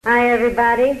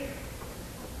everybody.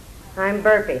 I'm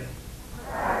Burpee.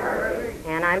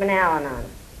 And I'm an Al-Anon.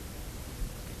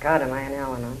 God, am I an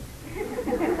Al-Anon.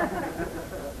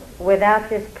 Without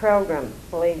this program,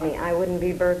 believe me, I wouldn't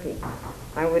be Burpee.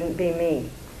 I wouldn't be me.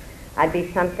 I'd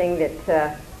be something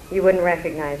that you wouldn't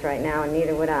recognize right now, and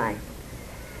neither would I.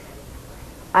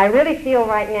 I really feel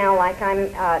right now like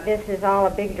this is all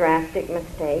a big drastic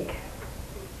mistake.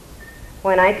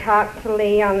 When I talked to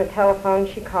Lee on the telephone,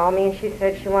 she called me and she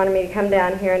said she wanted me to come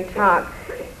down here and talk.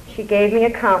 She gave me a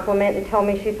compliment and told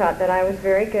me she thought that I was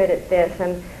very good at this,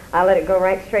 and I let it go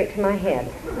right straight to my head.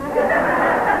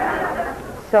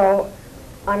 So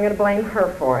I'm going to blame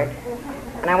her for it.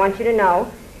 And I want you to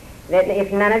know that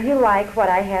if none of you like what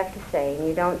I have to say and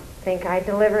you don't think I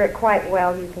deliver it quite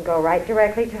well, you can go right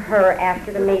directly to her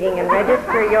after the meeting and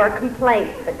register your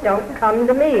complaint, but don't come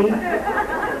to me.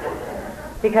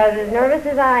 Because as nervous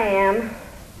as I am,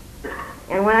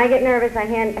 and when I get nervous, I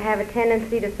have a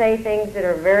tendency to say things that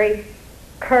are very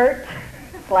curt,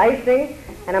 slicing,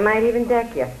 and I might even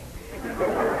deck you.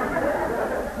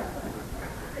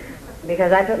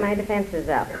 Because I put my defenses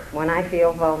up when I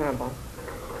feel vulnerable.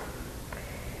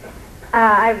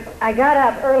 I got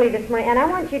up early this morning, and I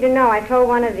want you to know, I told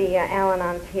one of the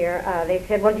Al-Anons here, they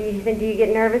said, well, do you get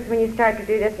nervous when you start to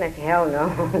do this? And I said, hell no,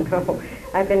 no.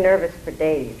 I've been nervous for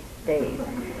days.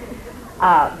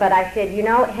 But I said, you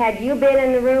know, had you been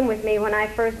in the room with me when I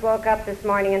first woke up this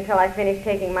morning until I finished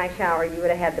taking my shower, you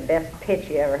would have had the best pitch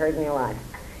you ever heard in your life.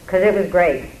 Because it was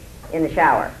great in the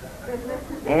shower.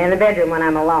 And in the bedroom when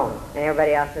I'm alone and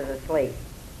everybody else is asleep.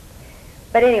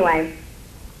 But anyway,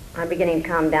 I'm beginning to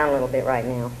calm down a little bit right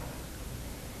now.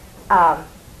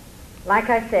 Like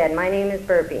I said, my name is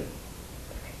Burpee.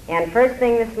 And first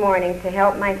thing this morning, to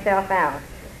help myself out,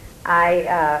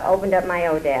 I opened up my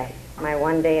ODAT, my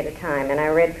One Day at a Time, and I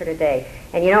read for today.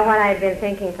 And you know what I had been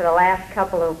thinking for the last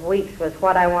couple of weeks was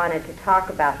what I wanted to talk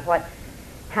about,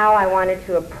 how I wanted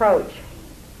to approach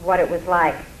what it was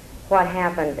like, what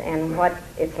happened, and what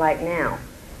it's like now.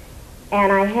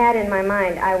 And I had in my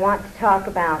mind, I want to talk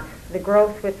about the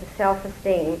growth with the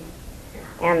self-esteem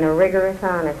and the rigorous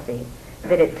honesty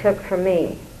that it took for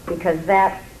me, because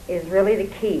that is really the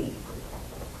key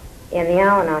in the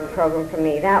Al-Anon program for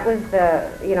me. That was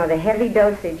the heavy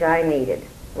dosage I needed,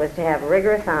 was to have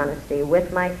rigorous honesty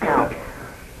with myself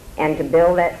and to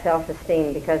build that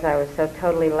self-esteem, because I was so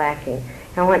totally lacking.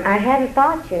 And when I hadn't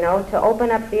thought, to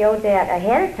open up the ODAT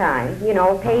ahead of time,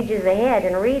 pages ahead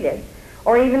and read it,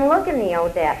 or even look in the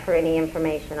ODAT for any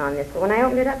information on this. But when I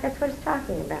opened it up, that's what it's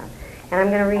talking about. And I'm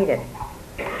going to read it.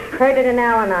 Heard at an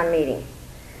Al-Anon meeting.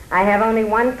 I have only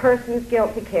one person's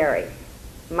guilt to carry,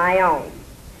 my own.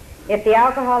 If the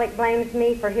alcoholic blames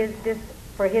me for his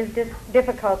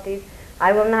difficulties,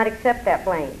 I will not accept that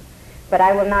blame. But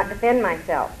I will not defend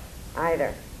myself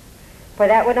either. For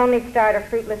that would only start a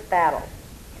fruitless battle.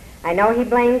 I know he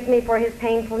blames me for his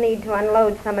painful need to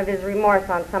unload some of his remorse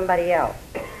on somebody else.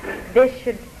 This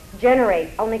should generate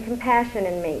only compassion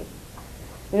in me,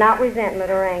 not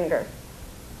resentment or anger.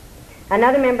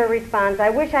 Another member responds, I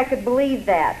wish I could believe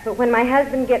that, but when my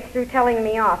husband gets through telling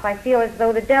me off, I feel as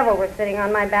though the devil were sitting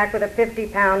on my back with a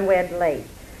 50-pound lead weight.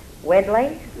 Lead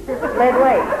weight? Lead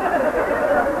weight.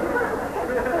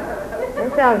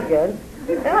 That sounds good.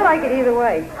 I like it either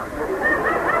way.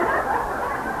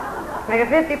 Like a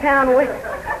 50-pound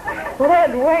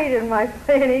lead weight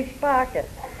in each pocket.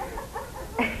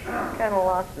 Kind of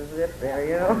lost the zip there,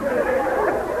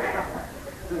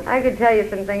 I could tell you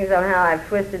some things on how I've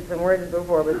twisted some words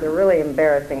before, but they're really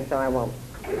embarrassing, so I won't.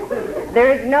 There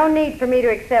is no need for me to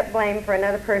accept blame for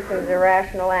another person's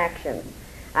irrational actions.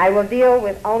 I will deal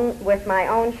with my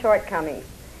own shortcomings.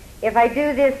 If I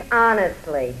do this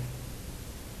honestly,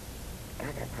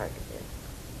 God, that's hard to do.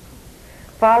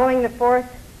 Following the 4th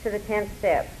to the 10th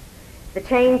steps, the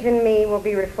change in me will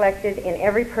be reflected in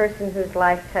every person whose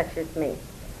life touches me.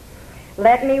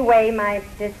 Let me weigh my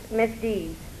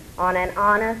misdeeds on an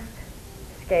honest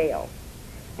scale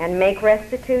and make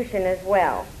restitution as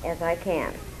well as I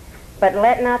can. But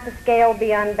let not the scale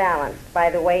be unbalanced by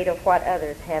the weight of what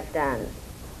others have done.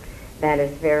 That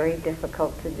is very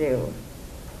difficult to do.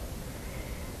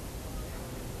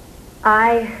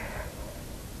 I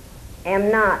am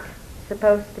not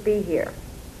supposed to be here.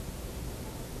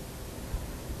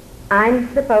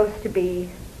 I'm supposed to be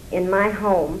in my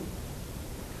home,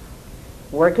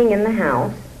 working in the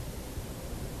house,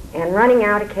 and running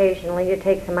out occasionally to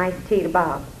take some iced tea to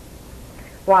Bob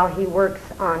while he works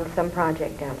on some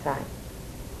project outside.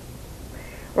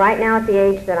 Right now, at the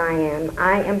age that I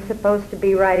am supposed to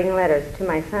be writing letters to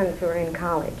my sons who are in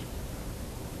college.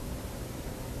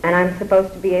 And I'm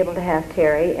supposed to be able to have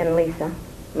Terry and Lisa,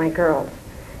 my girls,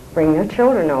 bring their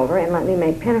children over and let me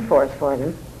make pinafores for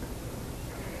them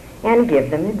and give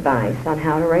them advice on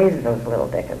how to raise those little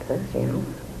Dickenses, you know.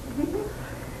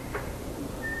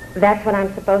 That's what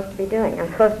I'm supposed to be doing.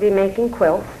 I'm supposed to be making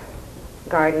quilts,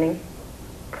 gardening,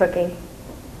 cooking,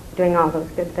 doing all those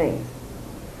good things.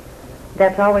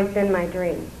 That's always been my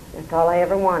dream. That's all I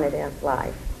ever wanted in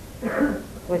life,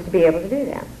 was to be able to do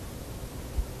that.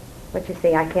 But you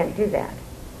see, I can't do that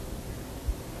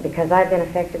because I've been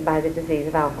affected by the disease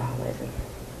of alcoholism.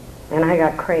 And I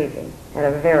got crazy at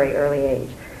a very early age.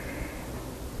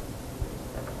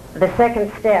 The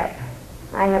second step,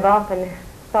 I have often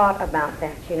thought about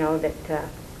that, you know, that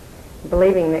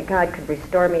believing that God could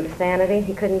restore me to sanity.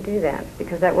 He couldn't do that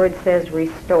because that word says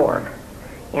restore,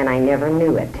 and I never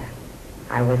knew it.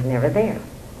 I was never there.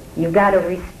 You've got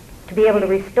to be able to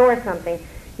restore something,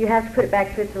 you have to put it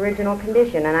back to its original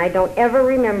condition, and I don't ever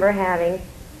remember having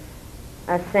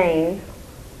a sane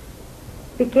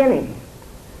beginning.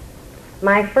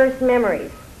 My first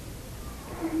memories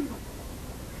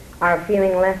are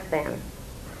feeling less than.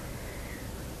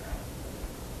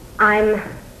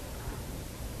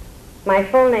 My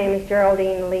full name is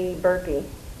Geraldine Lee Burpee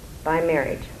by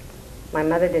marriage. My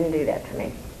mother didn't do that to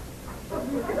me.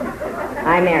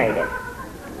 I married it.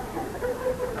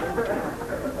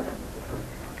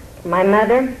 My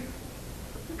mother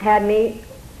had me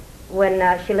when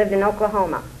she lived in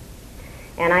Oklahoma,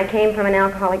 and I came from an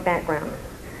alcoholic background.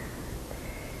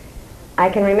 I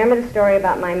can remember the story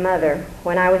about my mother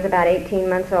when I was about 18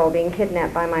 months old being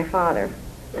kidnapped by my father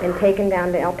and taken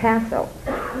down to El Paso,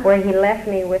 where he left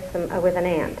me with an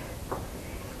aunt.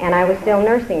 And I was still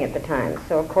nursing at the time,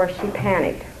 so of course she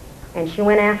panicked, and she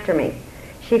went after me.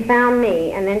 She found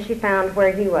me, and then she found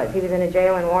where he was. He was in a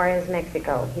jail in Juarez,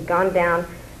 Mexico. He'd gone down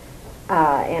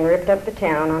and ripped up the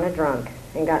town on a drunk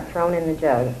and got thrown in the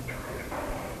jug.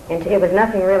 And it was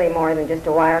nothing really more than just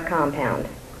a wire compound.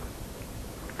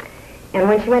 And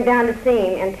when she went down to see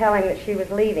him and tell him that she was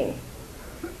leaving,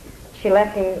 she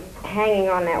left him hanging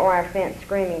on that wire fence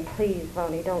screaming, "Please,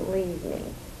 Bonnie, don't leave me."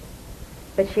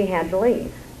 But she had to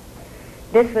leave.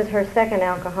 This was her second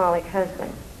alcoholic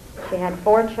husband. She had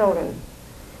 4 children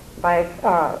by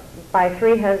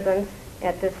 3 husbands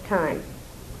at this time,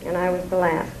 and I was the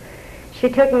last. She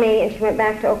took me and she went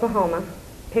back to Oklahoma,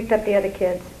 picked up the other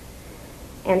kids,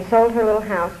 and sold her little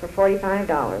house for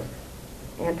 $45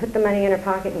 and put the money in her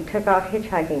pocket and took off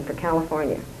hitchhiking for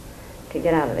California to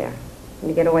get out of there and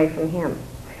to get away from him,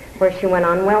 where she went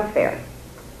on welfare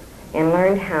and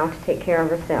learned how to take care of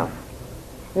herself.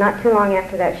 Not too long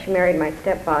after that, she married my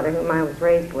stepfather, whom I was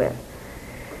raised with.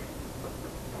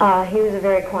 He was a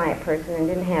very quiet person and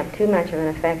didn't have too much of an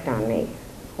effect on me.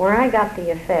 Where I got the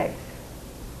effects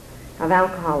of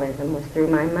alcoholism was through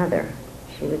my mother.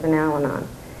 She was an Al-Anon,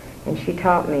 and she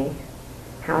taught me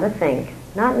how to think,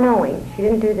 not knowing. She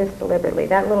didn't do this deliberately.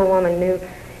 That little woman knew,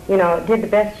 you know, did the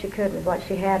best she could with what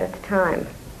she had at the time.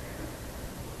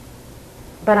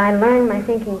 But I learned my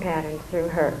thinking patterns through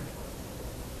her.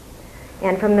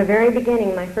 And from the very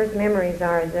beginning, my first memories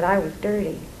are that I was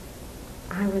dirty.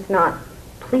 I was not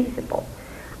pleasable.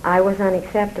 I was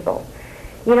unacceptable.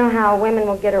 You know how women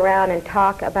will get around and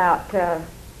talk about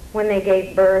when they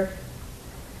gave birth?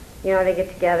 You know, they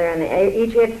get together and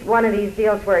it's one of these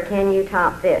deals where, can you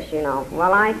top this, you know?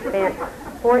 Well, I spent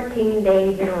 14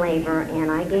 days in labor,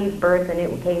 and I gave birth, and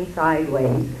it came sideways,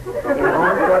 and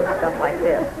all sorts of stuff like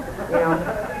this, you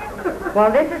know?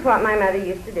 Well, this is what my mother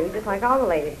used to do, just like all the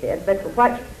ladies did, but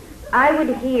what I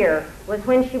would hear was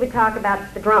when she would talk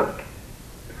about the drunk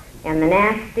and the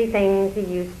nasty things he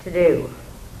used to do.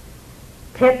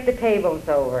 Tip the tables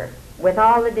over with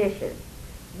all the dishes,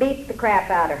 beat the crap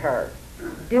out of her,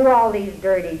 do all these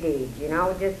dirty deeds, you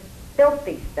know, just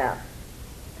filthy stuff.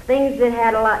 Things that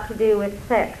had a lot to do with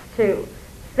sex, too.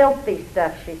 Filthy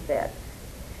stuff, she said.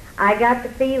 I got the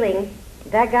feeling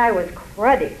that guy was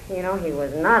cruddy. You know, he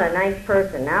was not a nice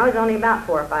person. Now, I was only about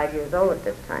 4 or 5 years old at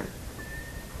this time.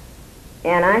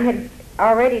 And I had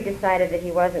already decided that he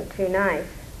wasn't too nice.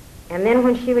 And then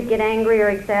when she would get angry or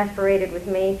exasperated with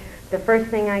me, the first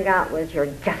thing I got was, "You're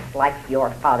just like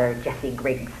your father, Jesse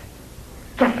Griggs.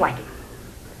 Just like him."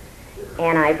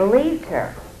 And I believed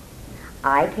her.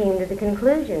 I came to the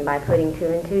conclusion by putting 2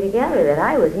 and 2 together that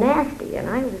I was nasty, and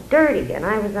I was dirty, and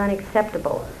I was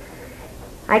unacceptable.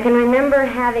 I can remember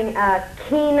having a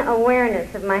keen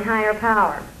awareness of my higher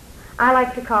power. I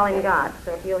like to call him God,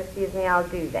 so if you'll excuse me, I'll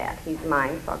do that. He's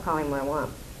mine, so I'll call him what I want.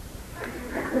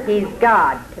 He's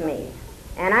God to me.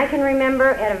 And I can remember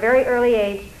at a very early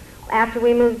age, after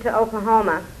we moved to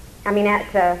Oklahoma, I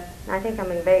think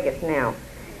I'm in Vegas now,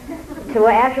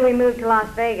 after we moved to Las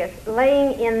Vegas,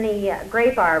 laying in the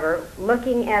grape arbor,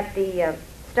 looking at the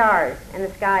stars and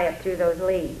the sky up through those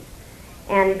leaves.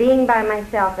 And being by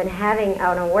myself and having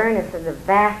an awareness of the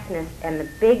vastness and the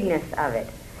bigness of it.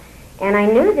 And I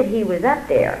knew that he was up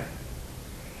there.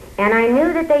 And I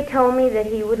knew that they told me that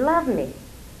he would love me.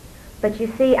 But you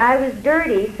see, I was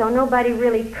dirty, so nobody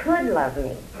really could love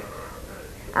me.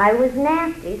 I was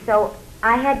nasty, so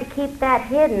I had to keep that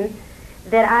hidden,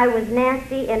 that I was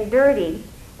nasty and dirty,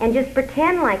 and just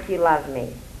pretend like you loved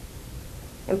me.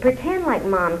 And pretend like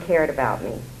Mom cared about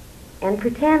me. And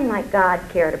pretend like God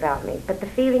cared about me. But the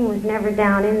feeling was never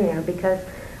down in there because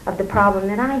of the problem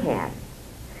that I had.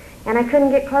 And I couldn't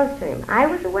get close to him. I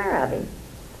was aware of him.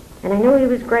 And I knew he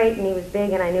was great and he was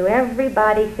big, and I knew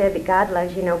everybody said that God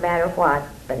loves you no matter what,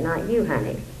 but not you,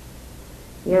 honey.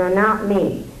 You're not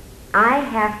me. I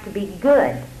have to be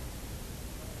good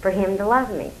for him to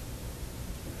love me.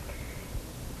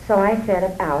 So I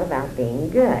set out about being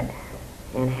good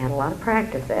and had a lot of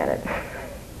practice at it.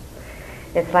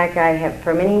 It's like I have,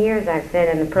 for many years I've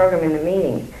said in the program, in the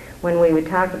meetings, when we would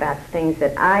talk about things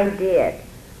that I did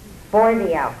for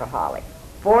the alcoholic,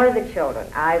 for the children.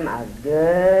 I'm a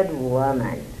good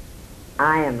woman.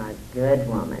 I am a good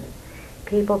woman.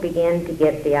 People began to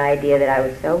get the idea that I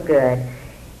was so good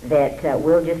that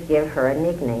we'll just give her a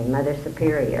nickname, Mother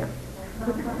Superior,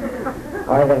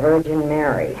 or the Virgin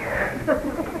Mary.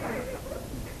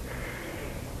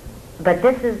 But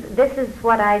this is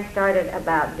what I started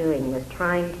about doing, was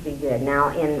trying to be good. Now,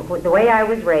 in the way I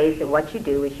was raised, what you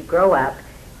do is you grow up,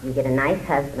 you get a nice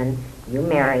husband, you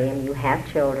marry him, you have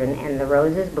children, and the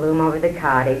roses bloom over the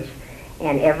cottage,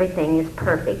 and everything is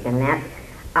perfect. And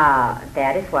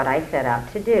that is what I set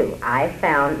out to do. I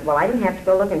found, well, I didn't have to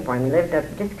go looking for him. He lived up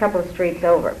just a couple of streets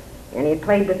over, and he had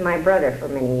played with my brother for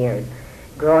many years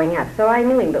growing up. So I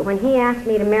knew him. But when he asked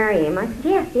me to marry him, I said,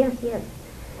 yes, yes, yes.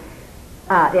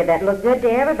 Yeah, that looked good to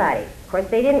everybody. Of course,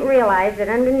 they didn't realize that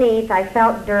underneath I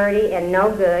felt dirty and no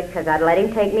good because I'd let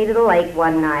him take me to the lake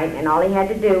one night, and all he had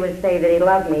to do was say that he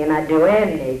loved me, and I'd do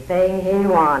anything he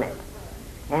wanted.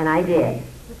 And I did.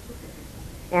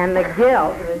 And the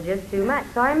guilt was just too much,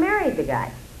 so I married the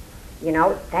guy. You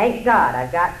know, thank God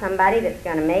I've got somebody that's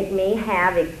going to make me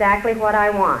have exactly what I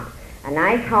want. A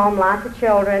nice home, lots of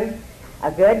children,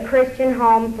 a good Christian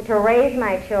home to raise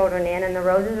my children in, and the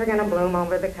roses are going to bloom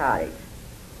over the cottage.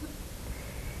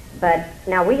 But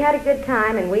now we had a good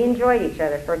time, and we enjoyed each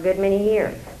other for a good many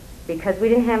years because we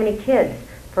didn't have any kids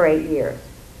for 8 years.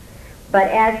 But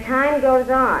as time goes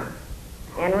on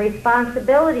and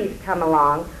responsibilities come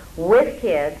along with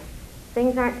kids,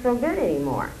 things aren't so good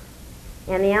anymore.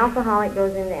 And the alcoholic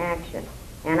goes into action,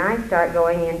 and I start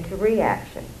going into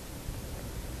reaction.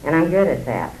 And I'm good at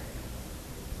that.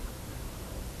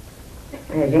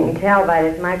 As you can tell by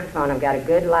this microphone, I've got a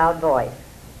good loud voice.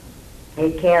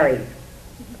 It carries.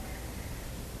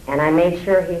 And I made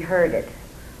sure he heard it.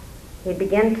 He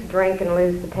began to drink and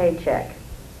lose the paycheck.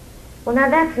 Well, now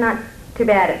that's not too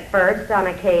bad at first, on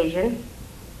occasion.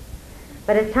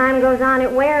 But as time goes on,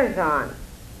 it wears on.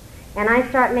 And I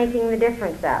start making the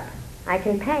difference up. I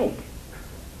can paint.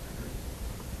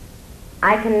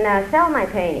 I can sell my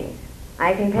paintings.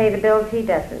 I can pay the bills he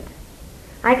doesn't.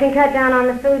 I can cut down on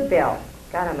the food bill.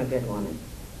 God, I'm a good woman.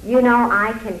 You know,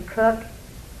 I can cook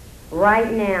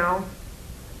right now.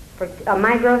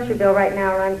 My grocery bill right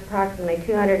now runs approximately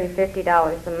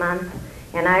 $250 a month,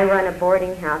 and I run a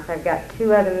boarding house. I've got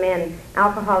 2 other men,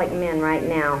 alcoholic men right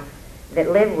now,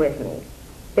 that live with me.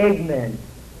 Big men,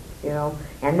 you know,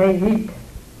 and they eat.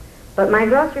 But my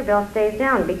grocery bill stays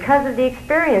down because of the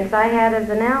experience I had as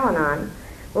an Al-Anon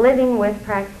living with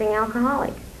practicing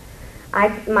alcoholic.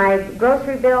 My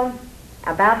grocery bill,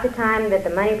 about the time that the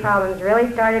money problems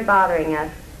really started bothering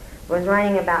us, was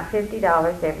running about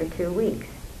 $50 every 2 weeks.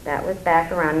 That was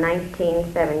back around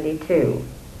 1972.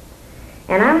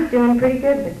 And I was doing pretty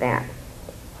good with that.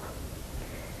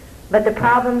 But the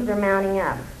problems are mounting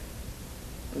up.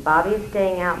 Bobby is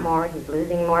staying out more. He's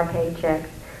losing more paychecks.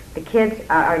 The kids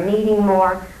are needing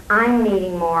more. I'm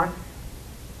needing more.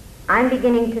 I'm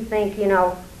beginning to think, you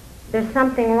know, there's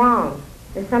something wrong.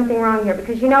 There's something wrong here.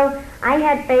 Because, you know, I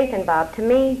had faith in Bob. To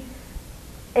me,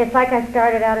 it's like I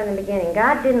started out in the beginning.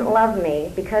 God didn't love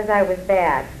me because I was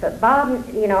bad. But Bob,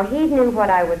 you know, he knew what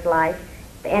I was like,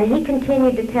 and he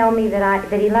continued to tell me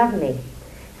that he loved me.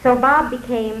 So Bob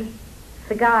became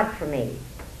the God for me.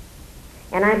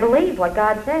 And I believed what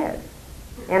God says.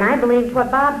 And I believed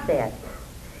what Bob said.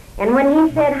 And when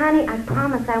he said, honey, I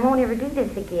promise I won't ever do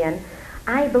this again,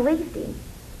 I believed him.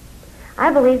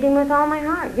 I believed him with all my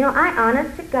heart. You know, I,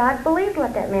 honest to God, believed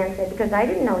what that man said because I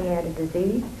didn't know he had a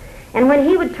disease. And when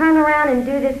he would turn around and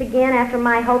do this again after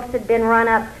my hopes had been run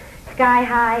up sky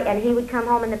high, and he would come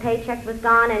home and the paycheck was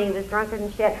gone and he was drunker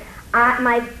than shit,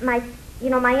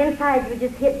 my insides would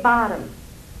just hit bottom.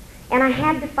 And I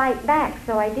had to fight back,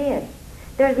 so I did.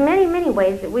 There's many, many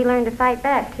ways that we learn to fight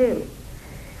back, too.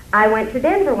 I went to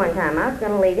Denver one time. I was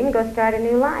going to leave him and go start a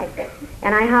new life.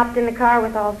 And I hopped in the car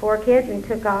with all 4 kids and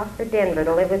took off for Denver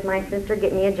to live with my sister,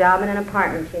 get me a job in an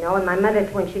apartment, And my mother,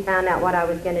 when she found out what I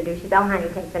was going to do, she said, "Oh, honey,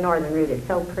 take the northern route. It's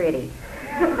so pretty."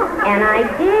 And I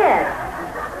did.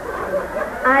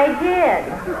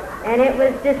 And it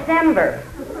was December.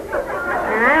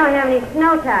 And I don't have any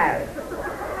snow tires.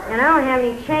 And I don't have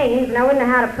any chains, and I wouldn't know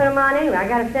how to put them on anyway. I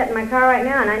got a set in my car right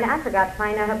now, and I forgot to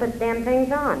find out how to put the damn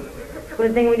things on.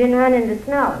 Good thing we didn't run into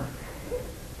snow.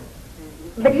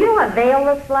 But you know what Vail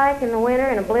looks like in the winter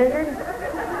in a blizzard?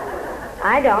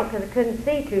 I don't, because I couldn't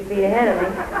see 2 feet ahead of me.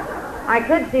 I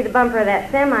could see the bumper of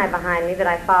that semi behind me that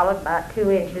I followed about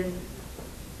 2 inches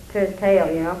to his tail,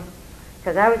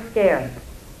 because I was scared.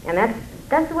 And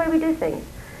that's the way we do things.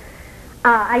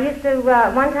 I used to,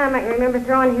 one time I can remember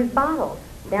throwing his bottles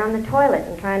down the toilet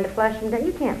and trying to flush them down.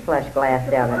 You can't flush glass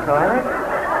down the toilet.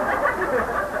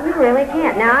 You really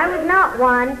can't. Now, I was not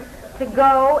one to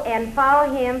go and follow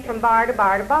him from bar to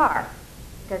bar to bar,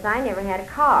 because I never had a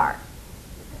car.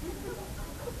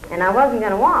 And I wasn't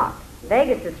going to walk.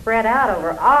 Vegas is spread out over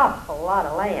an awful lot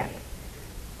of land.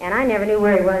 And I never knew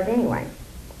where he was anyway.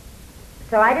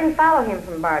 So I didn't follow him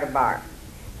from bar to bar.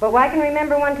 But I can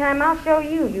remember one time, I'll show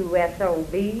you, you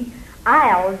SOB.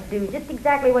 I'll do just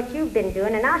exactly what you've been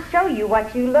doing, and I'll show you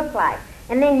what you look like.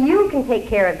 And then you can take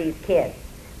care of these kids.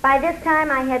 By this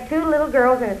time, I had 2 little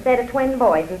girls and a set of twin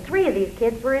boys, and 3 of these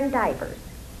kids were in diapers.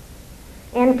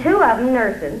 And 2 of them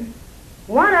nursing.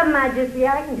 One of them I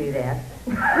can do that.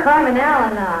 I'm an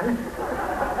Al-Anon.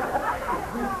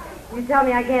 You tell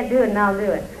me I can't do it, and I'll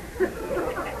do it.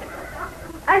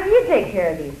 I said, you take care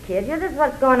of these kids. This is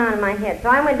what's going on in my head. So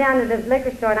I went down to the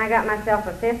liquor store, and I got myself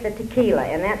a 5th of tequila,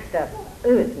 and that stuff,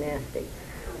 it's nasty.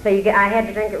 So I had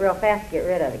to drink it real fast to get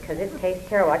rid of it, because it tastes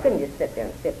terrible. I couldn't just sit there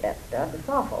and sip that stuff. It's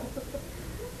awful.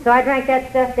 So I drank that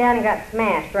stuff down and got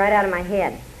smashed right out of my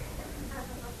head.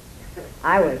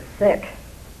 I was sick.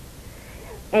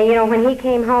 And, when he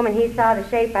came home and he saw the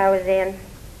shape I was in,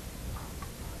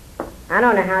 I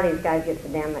don't know how these guys get so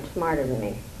damn much smarter than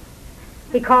me.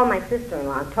 He called my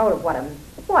sister-in-law and told her what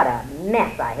a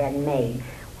mess I had made.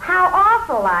 How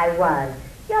awful I was.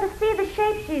 You ought to see the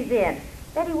shape she's in.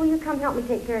 Betty, will you come help me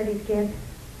take care of these kids?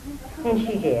 And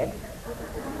she did.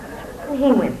 And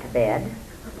he went to bed.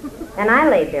 And I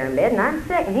laid there in bed, and I'm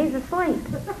sick, and he's asleep.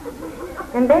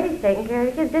 And Betty's taking care of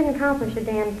the kids. Didn't accomplish a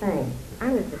damn thing.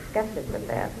 I was disgusted with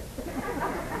that.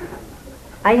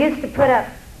 I used to put up,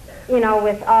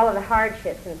 with all of the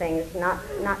hardships and things,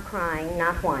 not crying,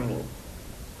 not whining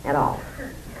at all.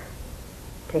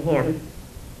 To him.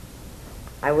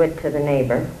 I would to the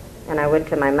neighbor, and I would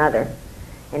to my mother,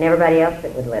 and everybody else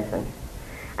that would listen.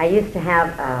 I used to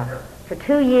have, for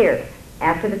 2 years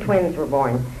after the twins were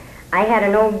born, I had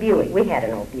an old Buick. We had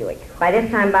an old Buick. By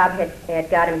this time, Bob had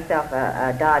got himself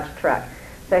a Dodge truck.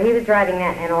 So he was driving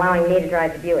that and allowing me to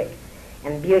drive the Buick.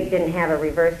 And the Buick didn't have a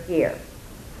reverse gear.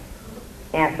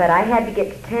 But I had to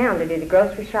get to town to do the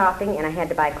grocery shopping, and I had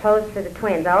to buy clothes for the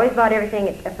twins. I always bought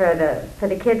everything for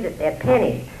the kids at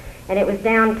Penny's, and it was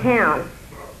downtown.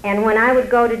 And when I would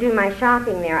go to do my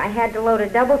shopping there, I had to load a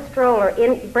double stroller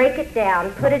in, break it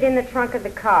down, put it in the trunk of the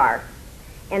car,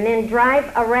 and then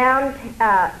drive around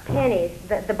Penny's,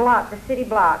 the city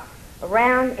block,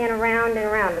 around and around and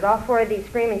around with all 4 of these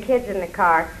screaming kids in the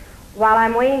car, while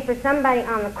I'm waiting for somebody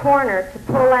on the corner to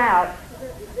pull out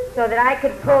so that I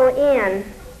could pull in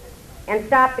and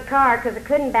stop the car, because I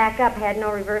couldn't back up, had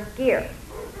no reverse gear.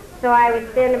 So I would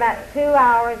spend about 2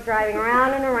 hours driving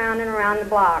around and around and around the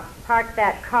block, park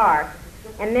that car,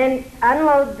 and then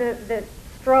unload the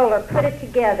stroller, put it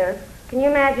together. Can you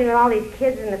imagine all these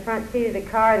kids in the front seat of the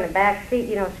car and the back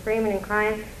seat, screaming and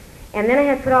crying? And then I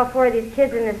had to put all 4 of these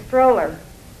kids in this stroller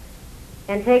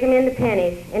and take them into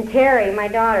Penny's. And Terry, my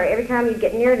daughter, every time you'd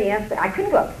get near the escalator, I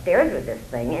couldn't go upstairs with this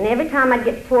thing, and every time I'd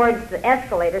get towards the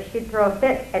escalator, she'd throw a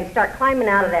fit and start climbing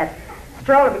out of that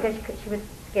stroller because she was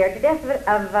scared to death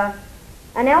of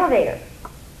an elevator.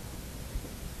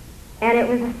 And it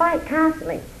was a fight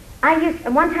constantly.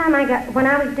 One time when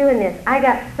I was doing this, I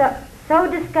got so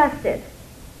disgusted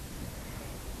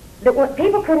that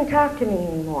people couldn't talk to me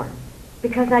anymore,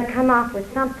 because I'd come off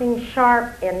with something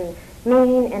sharp and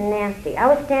mean and nasty. I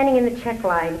was standing in the check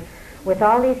line with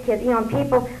all these kids,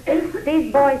 people,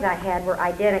 these boys I had were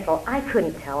identical. I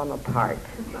couldn't tell them apart.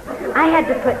 I had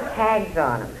to put tags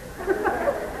on them.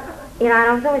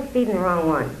 I was always feeding the wrong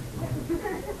one.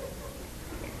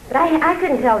 But I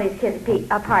couldn't tell these kids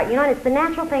apart. You know, and it's the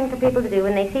natural thing for people to do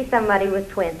when they see somebody with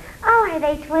twins. Oh, are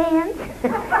they twins?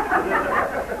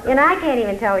 You know, I can't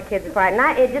even tell the kids apart.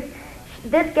 And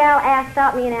this gal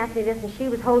stopped me and asked me this, and she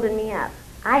was holding me up.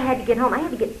 I had to get home. I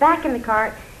had to get back in the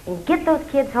car and get those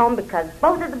kids home because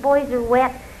both of the boys are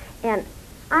wet, and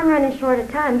I'm running short of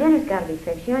time. Dinner's got to be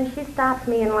fixed. You know, and she stops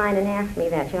me in line and asks me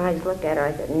that. You know, I just looked at her.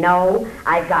 I said, no,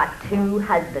 I've got 2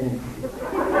 husbands.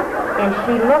 And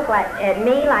she looked at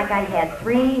me like I had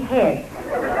 3 heads.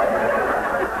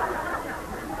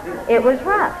 It was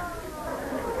rough.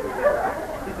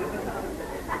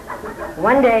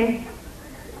 One day,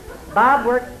 Bob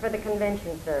worked for the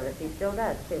convention service. He still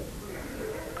does, too.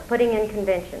 Putting in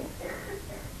conventions.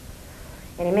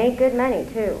 And he made good money,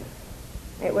 too.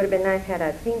 It would have been nice had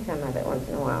I seen some of it once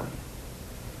in a while.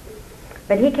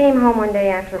 But he came home one day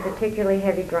after a particularly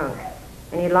heavy drunk,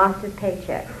 and he lost his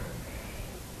paycheck.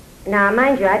 Now,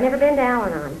 mind you, I'd never been to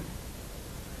Al-Anon,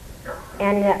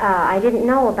 and I didn't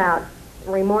know about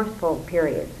remorseful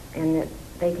periods, and that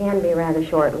they can be rather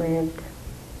short-lived,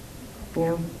 you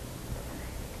know.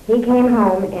 He came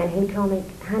home, and he told me,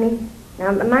 honey,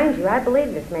 now, mind you, I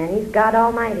believe this man. He's God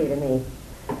Almighty to me.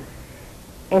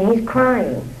 And he's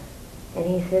crying. And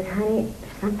he says, honey,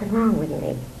 there's something wrong with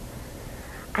me.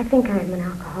 I think I'm an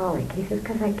alcoholic. He says,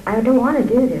 because I don't want to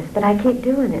do this, but I keep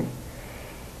doing it.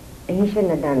 And he shouldn't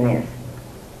have done this.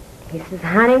 He says,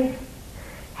 honey,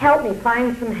 help me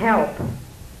find some help.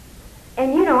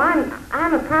 And, you know,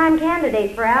 I'm a prime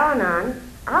candidate for Al-Anon.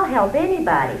 I'll help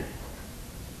anybody.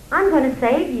 I'm going to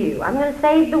save you. I'm going to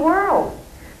save the world.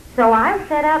 So I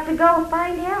set out to go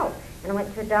find help. And I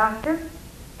went to a doctor,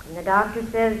 and the doctor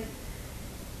says,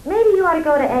 maybe you ought to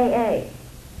go to AA.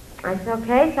 I said,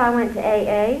 okay, so I went to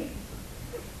AA.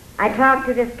 I talked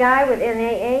to this guy within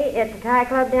AA at the Thai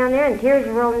Club down there, and tears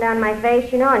were rolling down my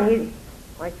face, you know, and he's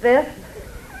like this,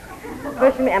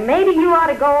 pushing me. And maybe you ought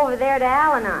to go over there to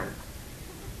Al-Anon.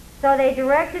 So they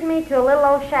directed me to a little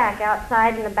old shack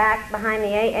outside in the back behind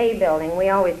the AA building. We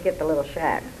always get the little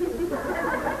shack.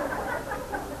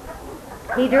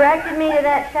 He directed me to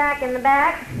that shack in the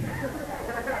back.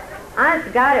 Honest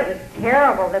to God, it was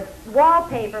terrible. The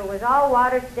wallpaper was all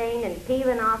water-stained and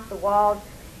peeling off the walls,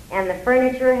 and the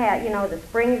furniture had, you know, the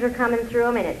springs are coming through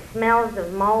them, and it smells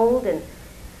of mold, and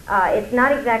it's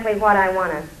not exactly what I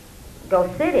want to go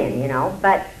sit in, you know,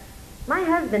 but my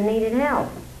husband needed help,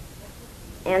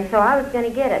 and so I was going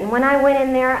to get it. And when I went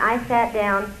in there, I sat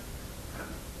down,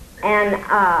 and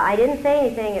I didn't say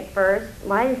anything at first.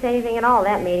 Well, I didn't say anything at all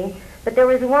that meeting. But there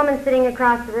was a woman sitting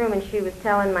across the room, and she was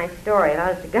telling my story. And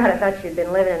honest to God, I thought she'd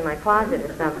been living in my closet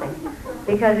or something,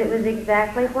 because it was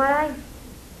exactly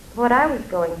what I was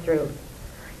going through.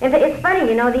 And it's funny,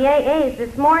 you know, the AAs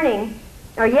this morning,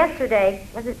 or yesterday,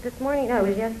 was it this morning? No, it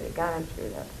was yesterday. God, I'm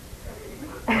screwed up.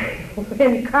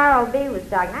 When Carl B. was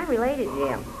talking, I related to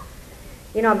him,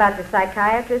 you know, about the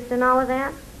psychiatrist and all of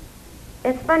that.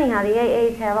 It's funny how the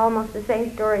AAs have almost the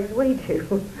same stories we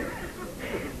do.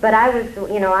 But I was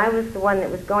the one that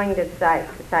was going to the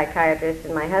psychiatrist,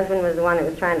 and my husband was the one that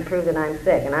was trying to prove that I'm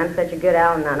sick. And I'm such a good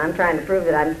Al-Anon, I'm trying to prove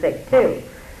that I'm sick too.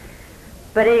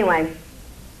 But anyway,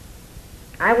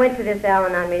 I went to this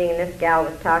Al-Anon meeting, and this gal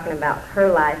was talking about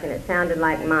her life, and it sounded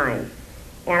like mine.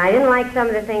 And I didn't like some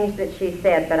of the things that she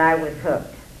said, but I was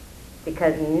hooked.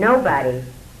 Because nobody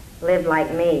lived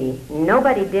like me.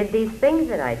 Nobody did these things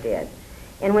that I did.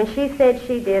 And when she said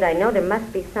she did, I know there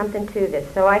must be something to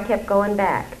this. So I kept going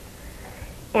back.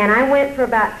 And I went for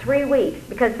about 3 weeks,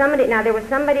 because there was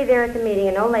somebody there at the meeting,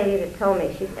 an old lady that told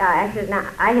me, I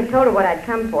had told her what I'd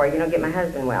come for, you know, get my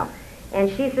husband well.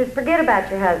 And she says, forget about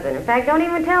your husband. In fact, don't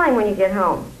even tell him when you get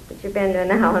home that you've been to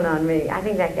an Al-Anon meeting. I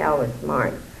think that gal was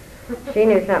smart. She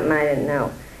knew something I didn't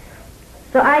know.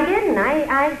 So I didn't.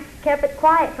 I kept it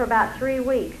quiet for about 3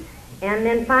 weeks. And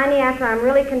then finally, after I'm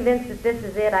really convinced that this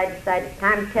is it, I decided it's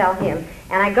time to tell him.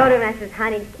 And I go to him and I says,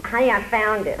 honey, I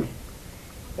found it.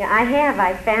 Yeah,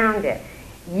 I found it.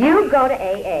 You go to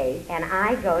AA, and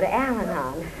I go to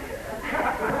Al-Anon.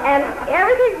 And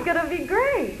everything's going to be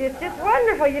great. It's just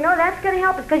wonderful. You know, that's going to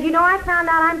help us. Because, you know, I found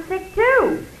out I'm sick,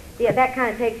 too. Yeah, that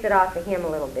kind of takes it off of him a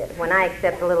little bit when I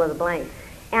accept a little of the blame.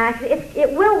 And I said,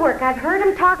 it will work. I've heard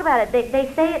him talk about it.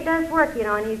 They say it does work, you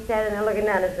know. And he said, and they're looking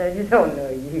down and said, oh, no,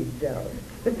 you don't.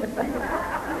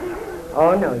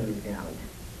 Oh, no, you don't.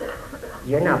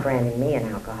 You're not branding me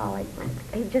an alcoholic.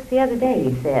 Just the other day,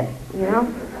 he said, you know.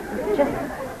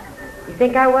 You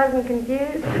think I wasn't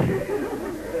confused?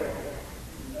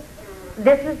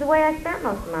 This is the way I spent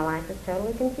most of my life, was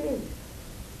totally confused.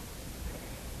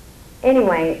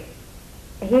 Anyway,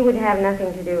 he would have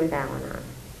nothing to do with Al-Anon.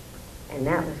 And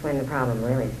that was when the problem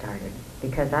really started,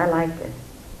 because I liked it.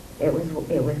 It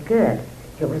was good.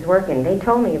 It was working. They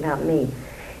told me about me.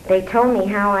 They told me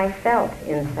how I felt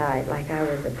inside, like I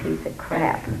was a piece of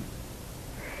crap.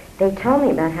 They told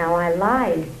me about how I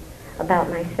lied about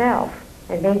myself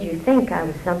and made you think I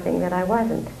was something that I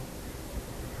wasn't.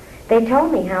 They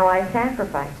told me how I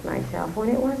sacrificed myself when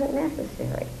it wasn't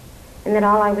necessary, and that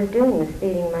all I was doing was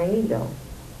feeding my ego.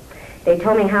 They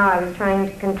told me how I was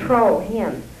trying to control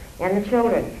him and the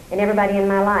children and everybody in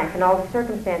my life and all the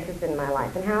circumstances in my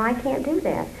life, and how I can't do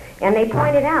that. And they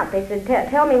pointed out, they said,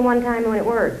 tell me one time when it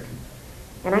worked.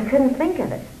 And I couldn't think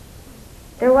of it.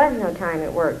 There was no time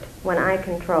it worked when I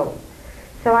controlled.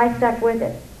 So I stuck with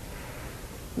it.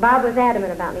 Bob was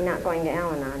adamant about me not going to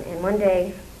Al-Anon, and one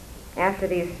day, after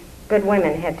these good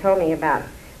women had told me about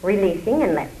releasing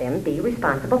and let them be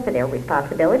responsible for their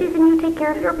responsibilities, and you take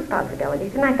care of your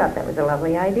responsibilities, and I thought that was a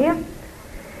lovely idea.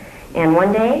 And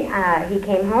one day, he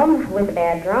came home with a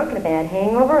bad drunk and a bad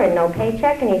hangover and no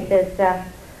paycheck, and he says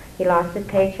he lost his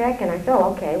paycheck, and I said,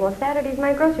 oh, okay, well, Saturday's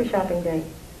my grocery shopping day.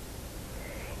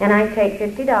 And I take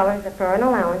 $50 for an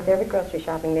allowance every grocery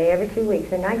shopping day, every 2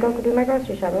 weeks, and I go do my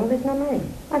grocery shopping. Well, there's no money.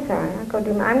 That's all right. I'm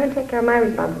going to take care of my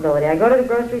responsibility. I go to the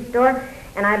grocery store,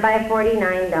 and I buy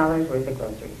 $49 worth of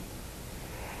groceries.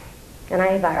 And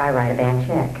I write a bad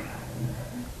check.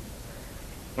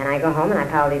 And I go home, and I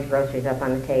pile these groceries up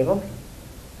on the table.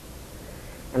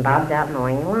 And Bob's out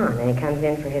mowing the lawn, and he comes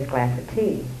in for his glass of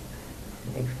tea.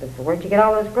 He says, where'd you get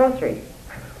all those groceries?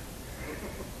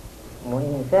 What do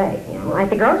you say? You know, at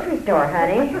the grocery store,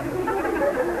 honey.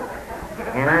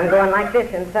 And I'm going like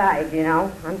this inside, you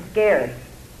know. I'm scared.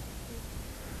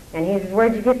 And he says,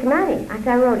 where'd you get the money? I said,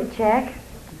 I wrote a check.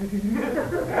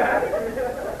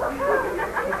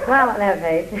 Smile on that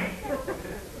face.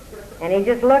 And he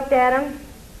just looked at him,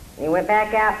 and he went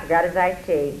back out, got his iced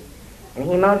tea, and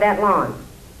he mowed that lawn.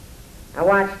 I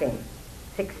watched him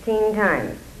 16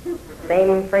 times.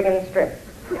 Same friggin' strip.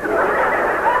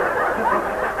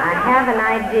 I have an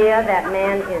idea that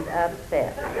man is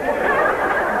upset.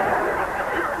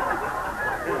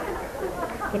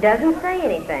 He doesn't say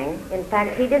anything. In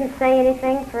fact, he didn't say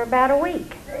anything for about a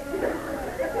week.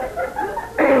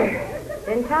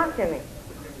 Didn't talk to me.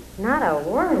 Not a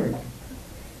word.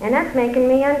 And that's making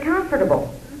me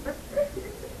uncomfortable.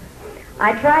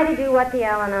 I try to do what the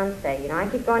Al-Anon say. You know, I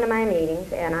keep going to my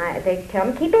meetings, and they tell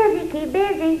me, keep busy, keep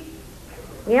busy.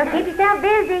 You know, keep yourself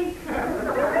busy.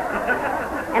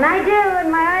 And I do,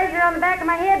 and my eyes are on the back of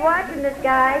my head watching this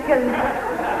guy, because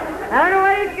I don't know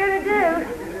what he's going to do.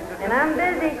 And I'm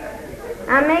busy.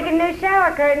 I'm making new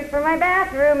shower curtains for my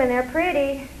bathroom, and they're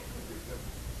pretty.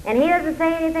 And he doesn't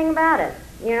say anything about it.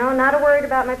 You know, not a word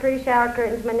about my pretty shower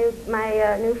curtains, my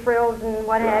new frills and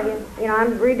what have you. You know,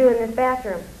 I'm redoing this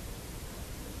bathroom.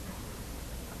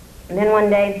 And then one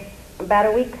day, about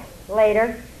a week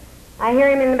later, I hear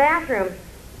him in the bathroom.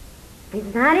 He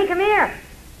says, honey, come here.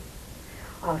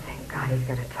 Oh, thank God he's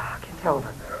going to talk. It's over.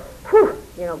 Whew,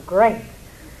 you know, great.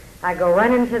 I go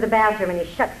running to the bathroom, and he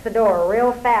shuts the door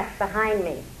real fast behind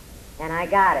me. And I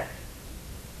got it.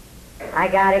 I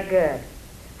got it good.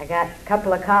 I got a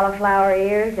couple of cauliflower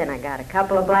ears, and I got a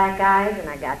couple of black eyes, and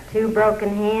I got 2 broken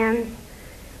hands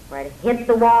where I hit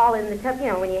the wall in the tub. You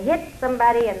know, when you hit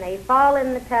somebody and they fall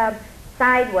in the tub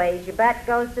sideways, your butt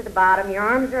goes to the bottom, your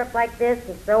arms are up like this,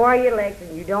 and so are your legs,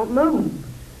 and you don't move.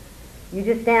 You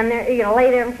just stand there, you know,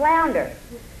 lay there and flounder.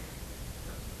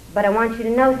 But I want you to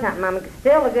know something. I'm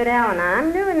still a good Al-Anon.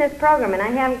 I'm new in this program, and I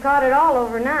haven't caught it all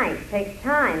overnight. It takes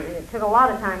time, and it took a lot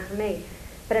of time for me.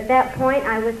 But at that point,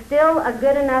 I was still a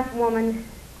good enough woman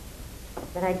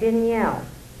that I didn't yell.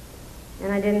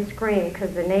 And I didn't scream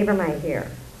because the neighbor might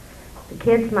hear. The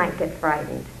kids might get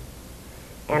frightened.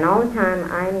 And all the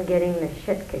time, I'm getting the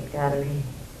shit kicked out of me.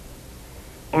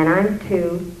 And I'm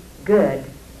too good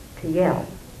to yell.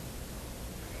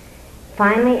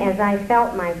 Finally, as I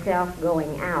felt myself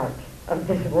going out of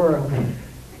this world,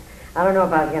 I don't know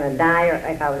if I was going to die or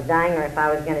if I was dying or if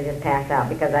I was going to just pass out,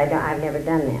 because I've never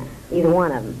done that, either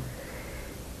one of them.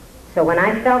 So when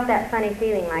I felt that funny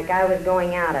feeling like I was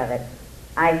going out of it,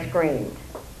 I screamed.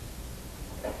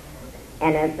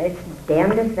 And it's the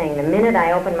damnedest thing. The minute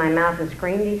I opened my mouth and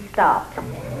screamed, he stopped. And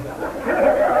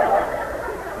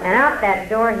out that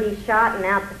door he shot, and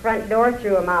out the front door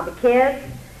threw a mob of kids.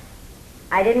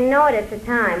 I didn't know it at the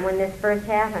time when this first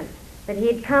happened, but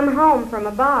he'd come home from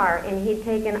a bar, and he'd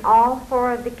taken all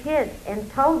 4 of the kids and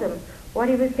told them what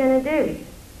he was going to do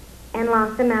and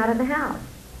locked them out of the house.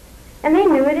 And they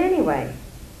knew it anyway,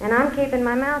 and I'm keeping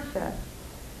my mouth shut.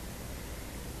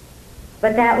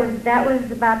 But that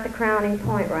was about the crowning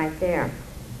point right there.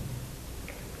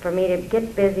 For me to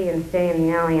get busy and stay in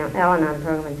the Al-Anon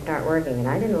program and start working, and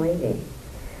I didn't leave him.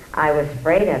 I was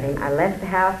afraid of him. I left the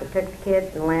house, I took the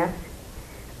kids and left,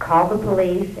 called the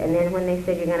police, and then when they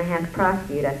said, you're going to have to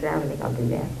prosecute, I said, I don't think I'll do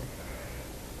that.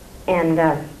 And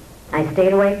I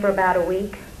stayed away for about a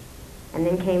week, and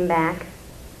then came back,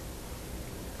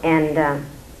 and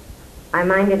I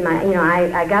minded my,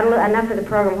 I got enough of the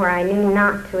program where I knew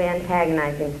not to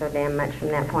antagonize him so damn much from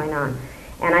that point on.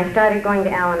 And I started going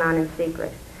to Al-Anon in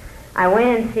secret. I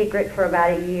went in secret for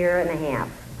about a year and a half,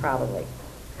 probably.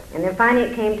 And then finally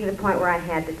it came to the point where I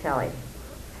had to tell him.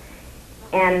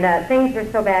 And things were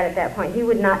so bad at that point, he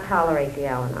would not tolerate the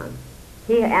Al-Anon.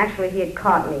 He had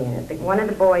caught me in it. One of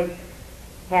the boys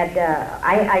had,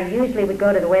 I usually would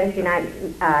go to the Wednesday night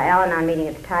Al-Anon meeting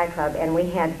at the Thai Club, and we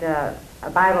had a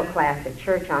Bible class at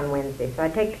church on Wednesday. So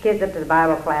I'd take the kids up to the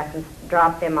Bible class and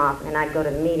drop them off, and I'd go to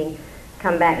the meeting,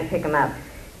 come back and pick them up.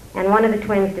 And one of the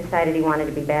twins decided he wanted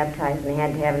to be baptized, and they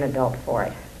had to have an adult for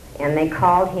it. And they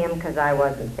called him because I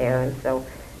wasn't there, and so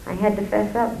I had to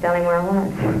fess up, tell him where I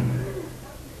was.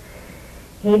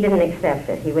 He didn't accept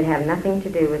it. He would have nothing to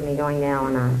do with me going to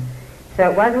Al-Anon. So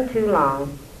it wasn't too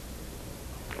long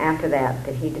after that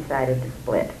he decided to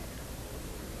split.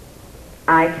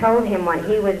 I told him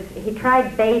he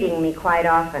tried baiting me quite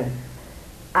often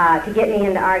to get me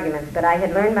into arguments, but I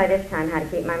had learned by this time how to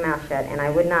keep my mouth shut, and I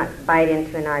would not bite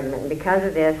into an argument. And because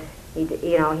of this, he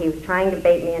was trying to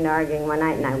bait me into arguing one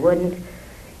night, and I wouldn't,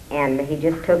 and he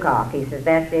just took off. He says,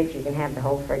 that's it, you can have the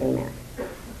whole friggin' mess.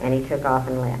 And he took off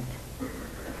and left.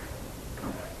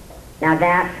 Now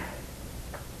that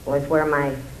was where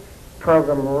my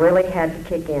program really had to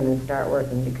kick in and start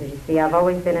working, because you see, I've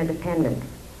always been a dependent.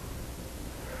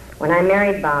 When I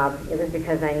married Bob, it was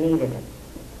because I needed it.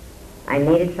 I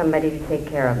needed somebody to take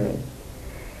care of me.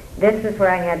 This is where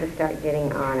I had to start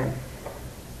getting honest.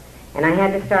 And I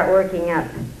had to start working up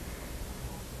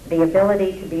the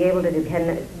ability to be able to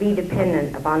be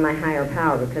dependent upon my higher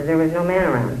power, because there was no man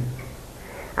around.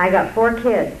 I got 4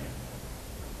 kids.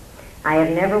 I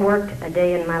have never worked a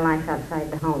day in my life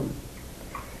outside the home.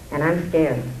 And I'm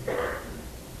scared.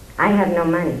 I have no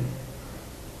money.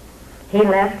 He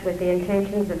left with the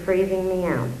intentions of freezing me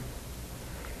out.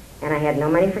 And I had no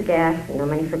money for gas and no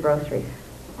money for groceries.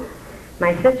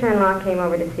 My sister-in-law came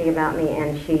over to see about me,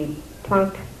 and she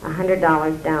plunked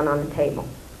 $100 down on the table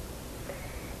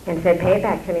and said, pay it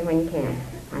back to me when you can.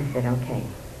 I said, okay.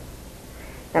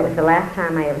 That was the last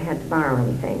time I ever had to borrow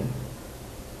anything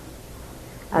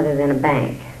other than a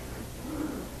bank,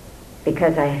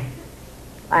 because I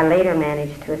later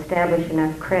managed to establish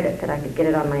enough credit that I could get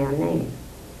it on my own name.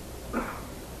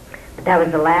 But that was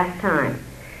the last time,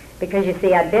 because you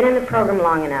see, I'd been in the program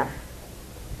long enough.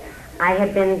 I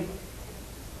had been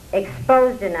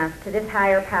exposed enough to this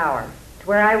higher power to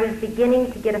where I was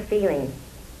beginning to get a feeling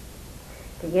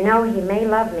that, he may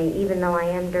love me even though I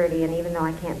am dirty, and even though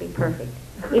I can't be perfect,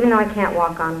 even though I can't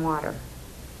walk on water.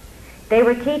 They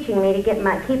were teaching me to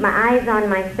keep my eyes on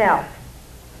myself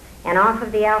and off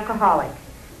of the alcoholics.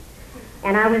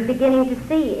 And I was beginning to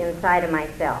see inside of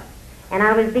myself. And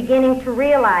I was beginning to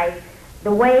realize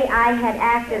the way I had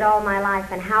acted all my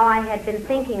life and how I had been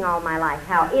thinking all my life,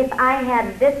 how if I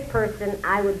had this person,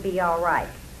 I would be all right.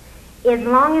 As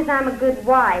long as I'm a good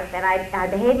wife and I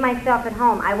behave myself at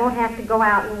home, I won't have to go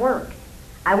out and work.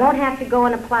 I won't have to go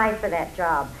and apply for that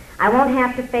job. I won't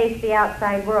have to face the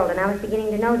outside world. And I was beginning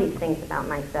to know these things about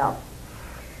myself.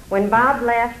 When Bob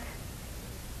left,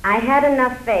 I had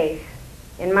enough faith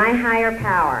in my higher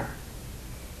power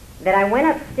that I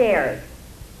went upstairs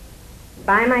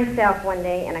by myself one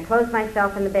day, and I closed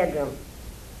myself in the bedroom.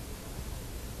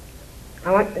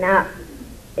 Now,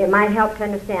 it might help to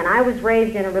understand. I was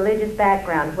raised in a religious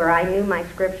background where I knew my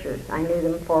scriptures. I knew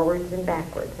them forwards and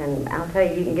backwards. And I'll tell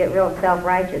you, you can get real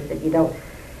self-righteous if you don't,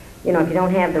 if you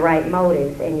don't have the right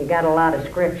motives and you got a lot of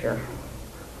scripture.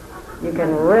 You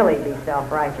can really be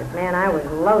self-righteous. Man, I was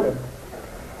loaded.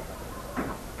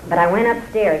 But I went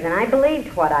upstairs, and I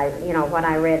believed what I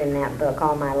read in that book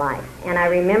all my life. And I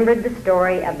remembered the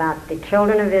story about the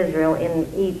children of Israel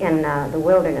in the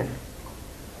wilderness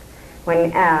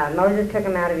when Moses took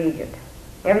them out of Egypt.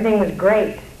 Everything was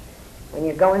great when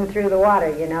you're going through the water,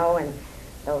 and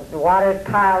the water's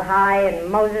piled high,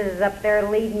 and Moses is up there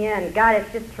leading you, and God,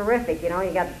 it's just terrific, you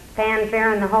got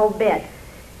fanfare and the whole bit.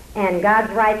 And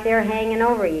God's right there hanging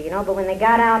over you, But when they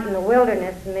got out in the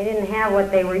wilderness and they didn't have what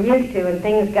they were used to and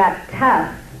things got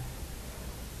tough,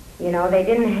 they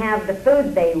didn't have the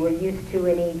food they were used to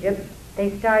in Egypt,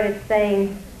 they started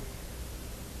saying,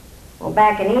 well,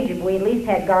 back in Egypt, we at least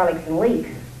had garlics and leeks,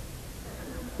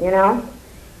 And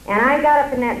I got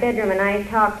up in that bedroom and I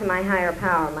talked to my higher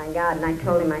power, my God, and I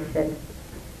told him, I said,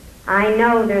 I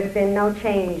know there's been no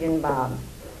change in Bob,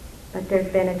 but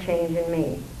there's been a change in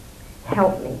me.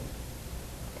 help me.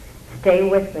 Stay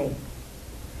with me.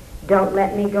 Don't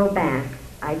let me go back.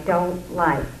 I don't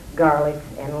like garlics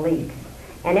and leeks.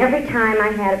 And every time I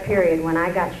had a period when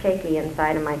I got shaky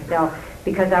inside of myself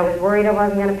because I was worried I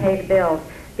wasn't going to pay the bills,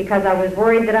 because I was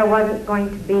worried that I wasn't going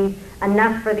to be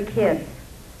enough for the kids,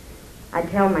 I'd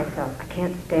tell myself, I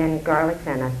can't stand garlics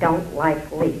and I don't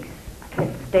like leeks. I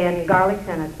can't stand garlics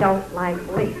and I don't like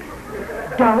leeks.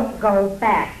 Don't go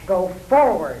back, go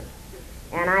forward.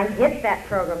 And I hit that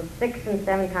program 6 and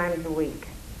 7 times a week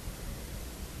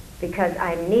because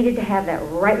I needed to have that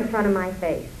right in front of my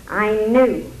face. I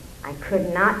knew I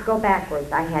could not go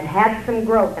backwards. I had had some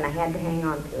growth and I had to hang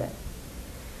on to it.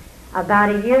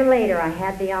 About a year later, I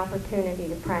had the opportunity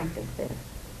to practice this.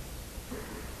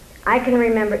 I can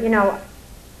remember,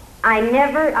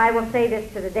 I will say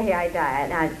this to the day I die,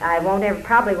 and I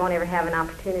probably won't ever have an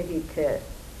opportunity to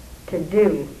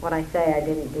do what I say I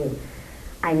didn't do.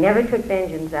 I never took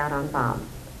vengeance out on Bob.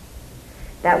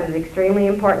 That was extremely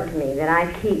important to me, that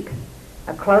I keep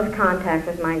a close contact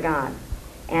with my God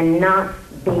and not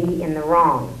be in the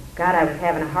wrong. God, I was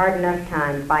having a hard enough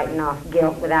time fighting off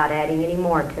guilt without adding any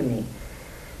more to me.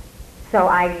 So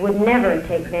I would never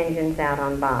take vengeance out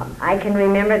on Bob. I can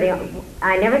remember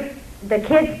the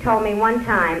kids told me one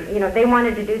time, they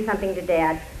wanted to do something to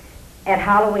Dad at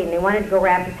Halloween. They wanted to go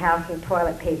wrap his house in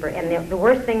toilet paper. And the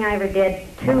worst thing I ever did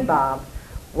to Bob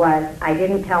was I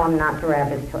didn't tell him not to wrap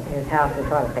his house in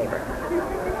toilet paper.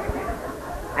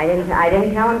 I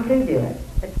didn't tell him to do it.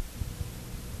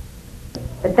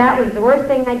 But that was the worst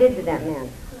thing I did to that man.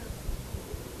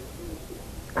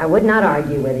 I would not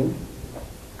argue with him.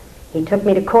 He took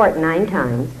me to court 9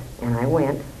 times, and I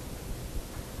went.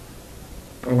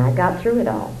 And I got through it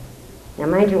all. Now,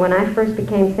 mind you, when I first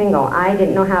became single, I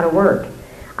didn't know how to work.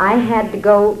 I had to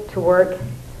go to work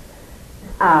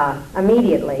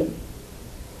immediately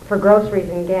for groceries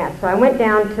and gas. So I went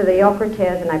down to the El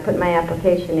Cortez, and I put my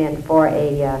application in for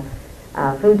a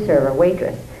food server,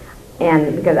 waitress.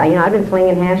 And because I've been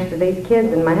slinging hash to these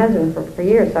kids and my husband for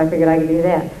years, so I figured I could do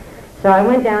that. So I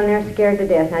went down there scared to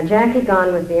death. Now, Jackie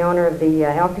Gahn was the owner of the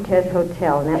El Cortez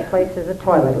Hotel, and that place is a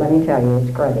toilet, let me tell you.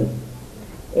 It's cruddy.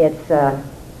 It's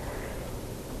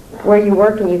where you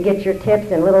work and you get your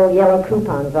tips and little yellow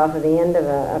coupons off of the end of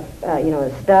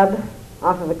a stub,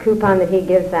 off of a coupon that he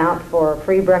gives out for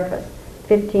free breakfast,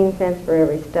 15 cents for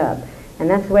every stub. And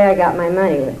that's the way I got my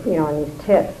money, on these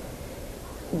tips.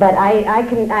 But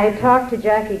I talked to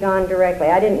Jackie Gahn directly.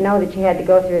 I didn't know that you had to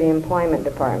go through the employment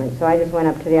department, so I just went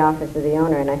up to the office of the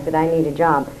owner and I said, I need a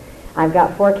job. I've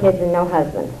got 4 kids and no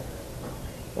husband.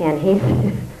 And he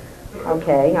said,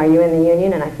 okay, are you in the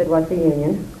union? And I said, what's a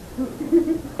union?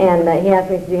 And he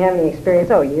asked me, do you have any experience?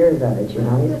 Oh, years of it,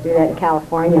 I used to do that in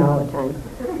California all the time.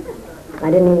 I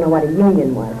didn't even know what a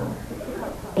union was.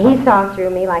 He saw through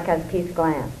me like I was a piece of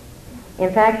glass.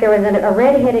 In fact, there was a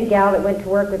red-headed gal that went to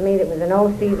work with me that was an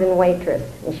old-season waitress,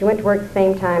 and she went to work the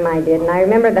same time I did. And I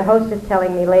remember the hostess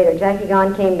telling me later, Jackie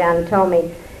Gahn came down and told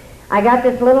me, I got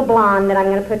this little blonde that I'm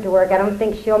going to put to work. I don't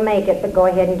think she'll make it, but go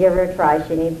ahead and give her a try.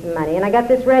 She needs some money. And I got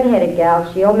this red-headed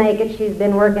gal. She'll make it. She's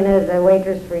been working as a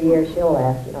waitress for years. She'll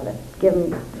last, give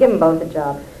them both a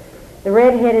job. The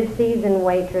red-headed seasoned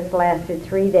waitress lasted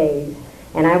 3 days,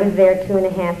 and I was there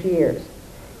 2.5 years.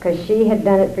 Because she had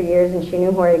done it for years and she knew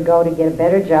where to go to get a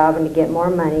better job and to get more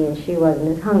money, and she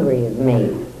wasn't as hungry as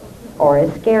me or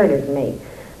as scared as me.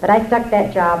 But I stuck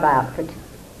that job out for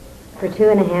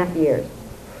 2.5 years.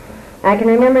 I can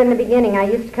remember in the beginning I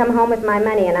used to come home with my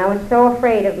money, and I was so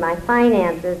afraid of my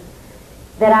finances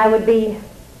that I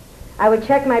would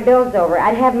check my bills over.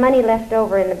 I'd have money left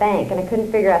over in the bank, and I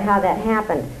couldn't figure out how that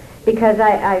happened because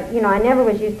I never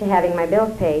was used to having my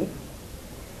bills paid.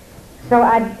 So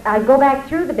I'd go back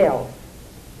through the bills,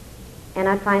 and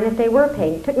I'd find that they were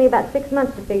paid. It took me about 6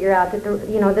 months to figure out that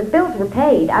the bills were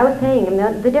paid. I was paying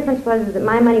them. The difference was that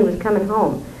my money was coming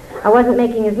home. I wasn't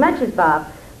making as much as Bob,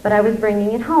 but I was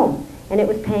bringing it home, and it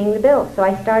was paying the bills. So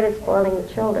I started spoiling the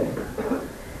children.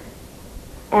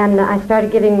 And I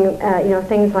started giving,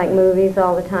 things like movies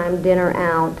all the time, dinner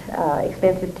out,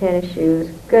 expensive tennis shoes,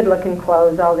 good-looking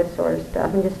clothes, all this sort of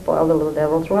stuff, and just spoiled the little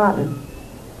devils rotten.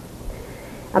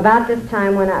 About this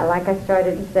time when I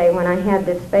started to say, when I had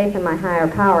this faith in my higher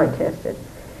power tested,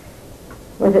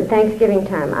 was at Thanksgiving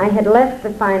time. I had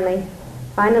finally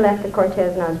left the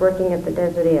Cortez, and I was working at the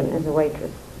Desert Inn as a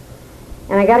waitress.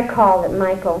 And I got a call that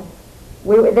Michael,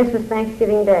 this was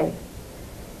Thanksgiving Day,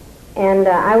 and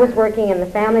I was working, and the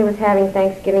family was having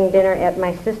Thanksgiving dinner at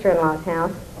my sister-in-law's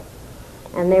house,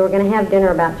 and they were going to have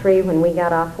dinner about 3 when we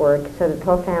got off work so that the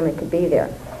whole family could be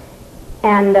there.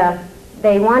 And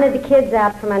they wanted the kids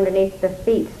out from underneath their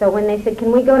feet. So when they said,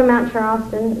 can we go to Mount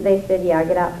Charleston? They said, yeah,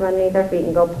 get out from underneath our feet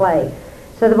and go play.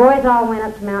 So the boys all went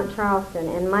up to Mount Charleston,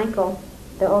 and Michael,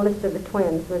 the oldest of the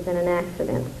twins, was in an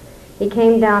accident. He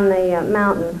came down the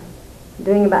mountain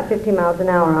doing about 50 miles an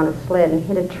hour on a sled and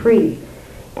hit a tree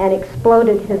and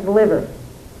exploded his liver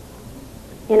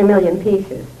in a million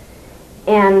pieces.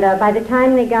 And by the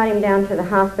time they got him down to the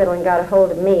hospital and got a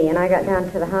hold of me, and I got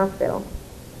down to the hospital,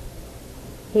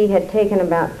 he had taken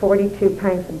about 42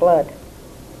 pints of blood.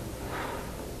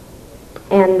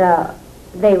 And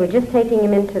they were just taking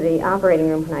him into the operating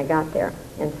room when I got there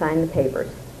and signed the papers.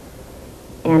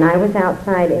 And I was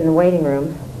outside in the waiting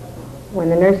room when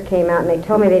the nurse came out, and they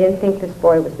told me they didn't think this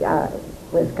boy was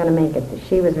going to make it.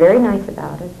 She was very nice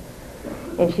about it.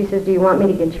 And she says, do you want me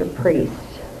to get your priest?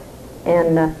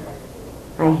 And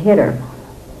I hit her.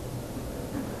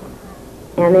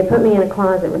 And they put me in a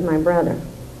closet with my brother.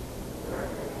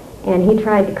 And he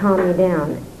tried to calm me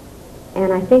down.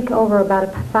 And I think over about a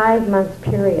 5-month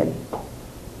period,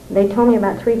 they told me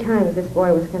about 3 times this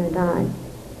boy was going to die.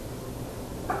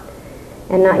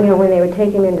 And not, when they would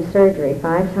take him into surgery,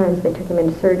 5 times they took him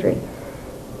into surgery.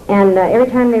 And every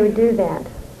time they would do that,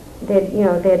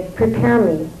 they'd prepare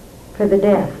me for the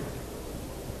death.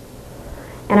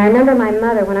 And I remember my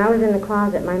mother, when I was in the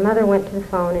closet, my mother went to the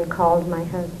phone and called my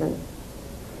husband.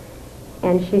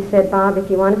 And she said, Bob, if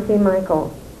you want to see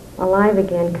Michael alive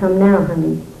again, come now,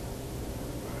 honey.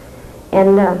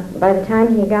 And by the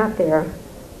time he got there,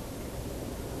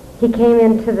 he came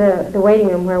into the waiting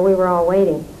room where we were all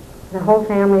waiting. The whole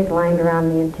family's lined around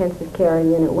the intensive care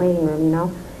unit waiting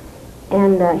room,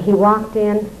 And he walked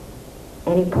in,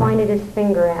 and he pointed his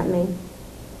finger at me,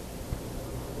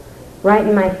 right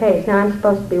in my face. Now, I'm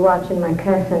supposed to be watching my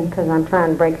cousin because I'm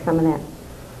trying to break some of that.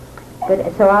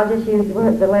 But so I'll just use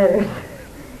the letters.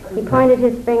 He pointed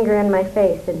his finger in my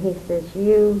face, and he says,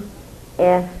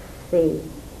 U.S.C.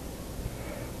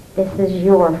 This is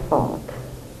your fault.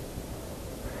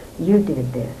 You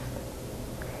did this.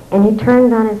 And he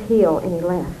turned on his heel and he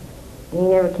left. And he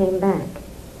never came back.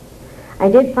 I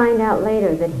did find out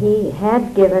later that he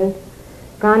had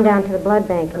gone down to the blood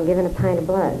bank and given a pint of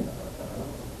blood.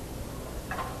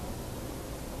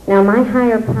 Now my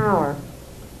higher power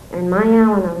and my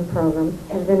Al-Anon program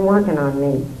has been working on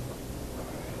me.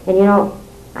 And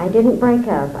I didn't break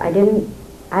up. I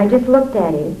just looked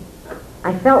at him.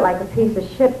 I felt like a piece of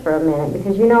shit for a minute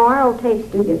because, our old tapes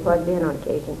do get plugged in on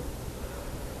occasion.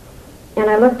 And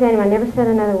I looked at him. I never said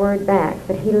another word back,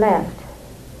 but he left.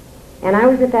 And I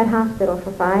was at that hospital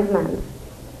for 5 months,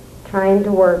 trying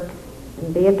to work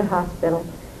and be at the hospital,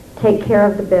 take care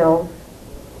of the bills.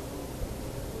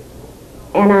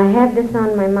 And I had this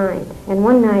on my mind. And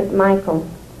one night, Michael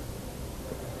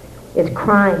is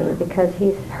crying because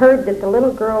he's heard that the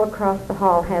little girl across the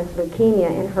hall has leukemia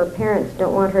and her parents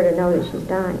don't want her to know that she's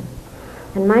dying.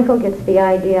 And Michael gets the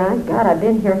idea, God, I've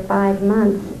been here 5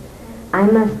 months. I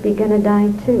must be going to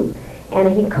die too.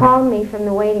 And he called me from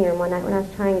the waiting room one night when I was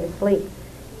trying to sleep.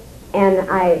 And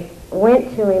I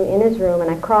went to him in his room and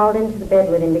I crawled into the bed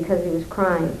with him because he was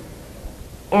crying.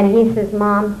 And he says,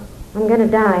 Mom, I'm going to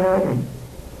die, aren't I?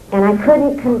 And I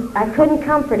couldn't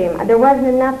comfort him. There wasn't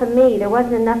enough of me. There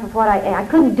wasn't enough of what I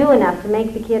couldn't do enough to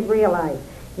make the kid realize,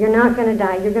 you're not going to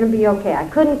die. You're going to be okay. I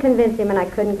couldn't convince him and I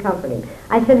couldn't comfort him.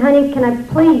 I said, honey, can I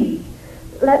please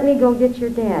let me go get your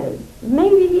daddy?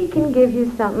 Maybe he can give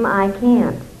you something I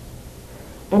can't.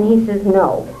 And he says,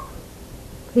 no.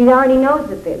 He already knows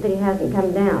that he hasn't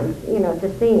come down,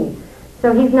 to see me.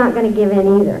 So he's not going to give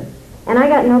in either. And I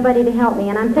got nobody to help me.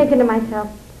 And I'm thinking to myself,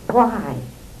 why?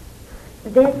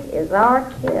 This is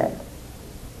our kid.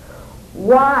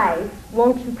 Why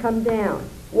won't you come down?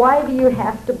 Why do you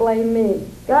have to blame me?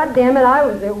 God damn it, I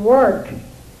was at work.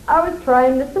 I was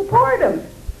trying to support him.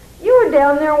 You were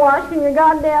down there washing your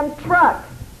goddamn truck.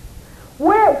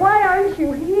 Why aren't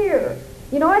you here?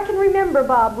 I can remember,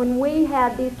 Bob, when we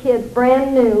had these kids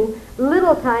brand new,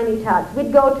 little tiny tots.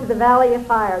 We'd go to the Valley of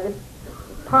Fire, this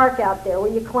park out there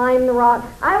where you climb the rock.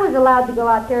 I was allowed to go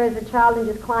out there as a child and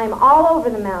just climb all over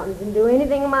the mountains and do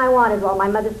anything I wanted while my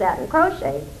mother sat and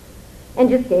crocheted and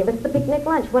just gave us the picnic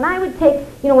lunch. When I would take,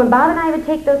 when Bob and I would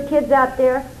take those kids out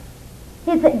there,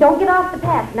 he'd say, don't get off the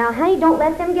path. Now, honey, don't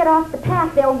let them get off the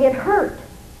path. They'll get hurt.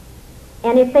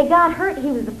 And if they got hurt,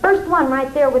 he was the first one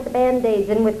right there with the Band-Aids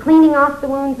and with cleaning off the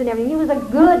wounds and everything. He was a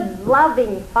good,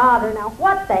 loving father. Now,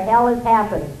 what the hell has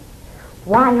happened?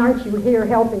 Why aren't you here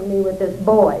helping me with this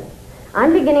boy?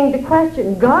 I'm beginning to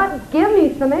question, God, give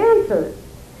me some answers.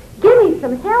 Give me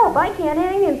some help. I can't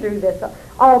hang in through this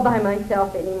all by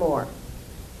myself anymore.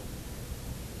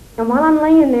 And while I'm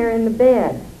laying there in the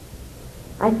bed,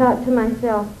 I thought to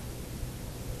myself,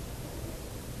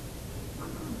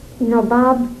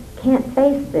 Bob can't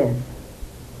face this.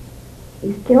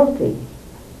 He's guilty.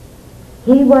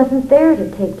 He wasn't there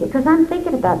to take it. Because I'm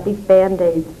thinking about these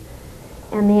Band-Aids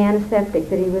and the antiseptic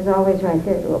that he was always right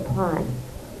there to apply.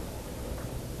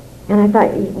 And I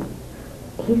thought,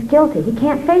 he's guilty. He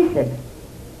can't face it.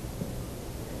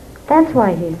 That's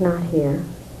why he's not here.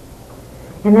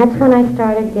 And that's when I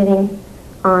started getting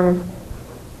honest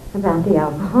about the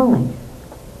alcoholics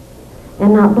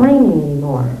and not blaming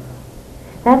anymore.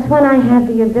 That's when I had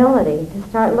the ability to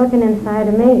start looking inside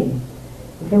of me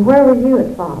and say, where were you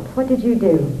at fault? What did you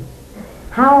do?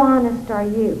 How honest are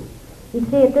you? You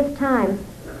see, at this time,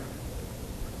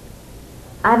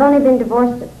 I've only been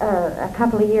divorced a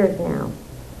couple of years now.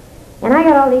 And I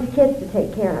got all these kids to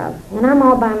take care of. And I'm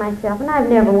all by myself. And I've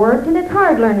never worked. And it's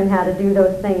hard learning how to do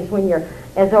those things when you're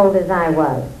as old as I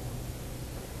was.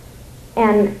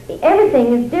 And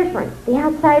everything is different. The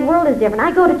outside world is different.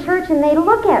 I go to church and they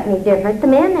look at me different. The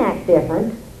men act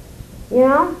different. You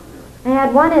know? I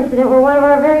had one incident where one of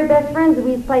our very best friends that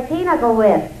we used to play pinochle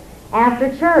with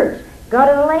after church, go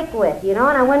to the lake with, and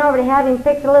I went over to have him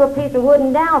fix a little piece of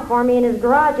wooden dowel for me in his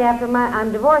garage after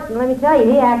I'm divorced, and let me tell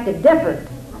you, he acted different.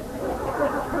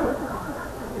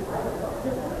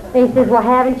 And he says, well,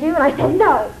 haven't you? And I said,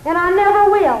 no, and I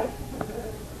never will.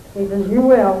 He says, you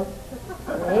will.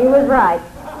 And he was right.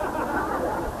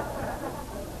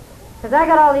 Because I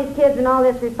got all these kids and all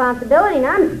this responsibility, and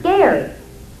I'm scared.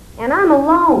 And I'm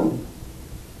alone.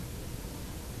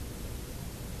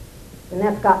 And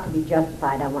that's got to be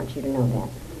justified. I want you to know that.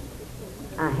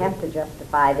 I have to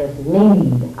justify this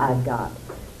need I've got.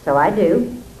 So I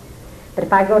do. But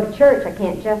if I go to church, I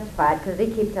can't justify it because they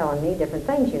keep telling me different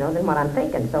things, than what I'm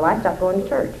thinking. So I stop going to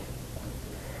church.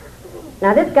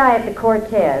 Now, this guy at the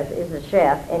Cortez is a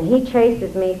chef, and he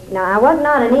chases me. Now, I was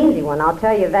not an easy one, I'll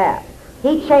tell you that.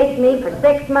 He chased me for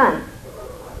 6 months.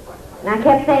 And I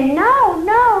kept saying, no,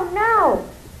 no, no.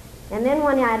 And then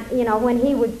when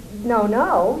he would, no,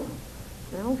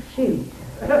 shoot.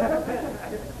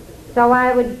 So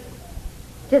I would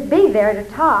just be there to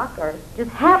talk, or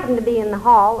just happen to be in the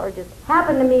hall, or just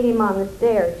happen to meet him on the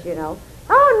stairs,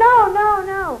 Oh,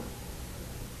 no.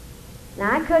 Now,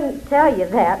 I couldn't tell you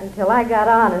that until I got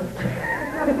honest.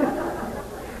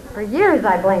 For years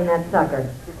I blamed that sucker.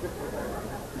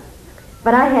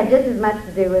 But I had just as much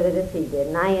to do with it as he did,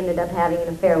 and I ended up having an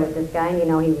affair with this guy, and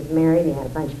he was married, and he had a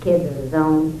bunch of kids of his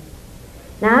own.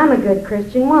 Now, I'm a good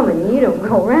Christian woman, and you don't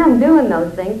go around doing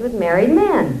those things with married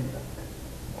men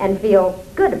and feel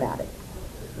good about it,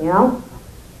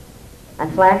 I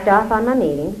slacked off on my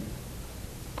meetings,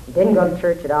 didn't go to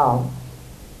church at all,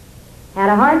 had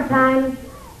a hard time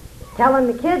telling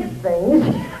the kids things,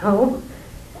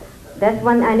 That's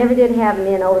one, I never did have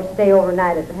men stay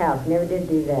overnight at the house. Never did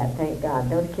do that, thank God.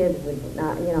 Those kids would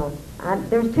not,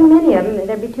 there was too many of them, and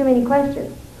there'd be too many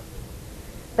questions.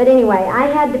 But anyway, I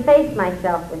had to face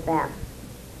myself with that.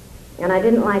 And I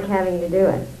didn't like having to do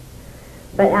it.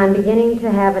 But I'm beginning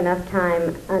to have enough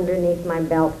time underneath my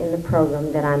belt in the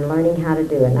program that I'm learning how to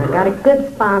do it. And I've got a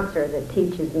good sponsor that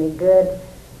teaches me good,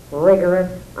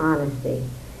 rigorous honesty.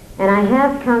 And I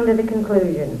have come to the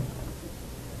conclusion.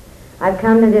 I've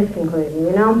come to this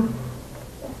conclusion,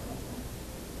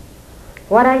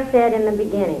 What I said in the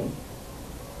beginning.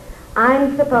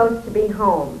 I'm supposed to be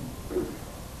home,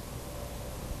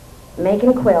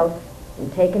 making quilts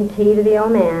and taking tea to the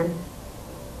old man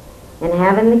and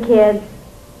having the kids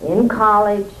in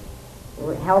college,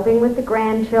 helping with the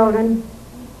grandchildren.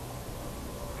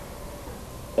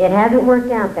 It hasn't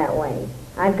worked out that way.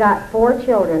 I've got 4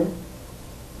 children,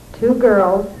 2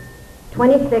 girls,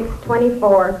 26,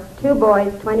 24, 2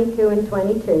 boys, 22 and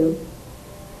 22.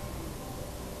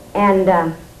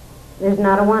 And there's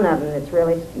not a one of them that's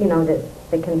really,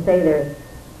 that can say there's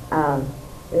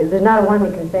not a one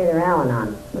that can say they're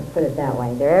Al-Anon. Let's put it that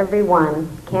way. They're every one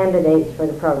candidates for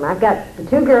the program. I've got, the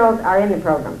 2 girls are in the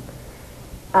program.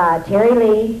 Terry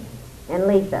Lee and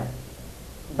Lisa,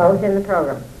 both in the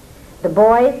program. The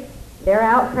boys, they're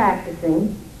out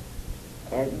practicing.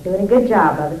 They're doing a good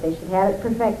job of it. They should have it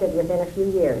perfected within a few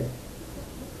years.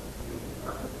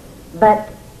 But,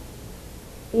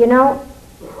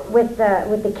 with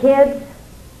the kids,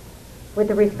 with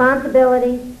the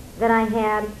responsibility that I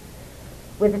had,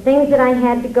 with the things that I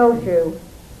had to go through,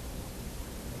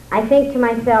 I think to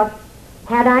myself,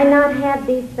 had I not had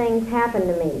these things happen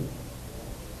to me,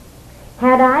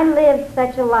 had I lived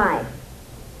such a life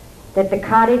that the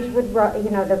cottage would,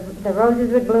 the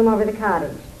roses would bloom over the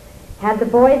cottage, had the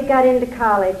boys got into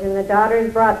college and the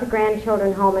daughters brought the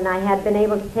grandchildren home and I had been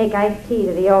able to take iced tea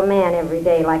to the old man every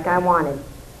day like I wanted,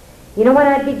 you know what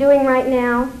I'd be doing right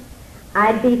now?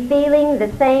 I'd be feeling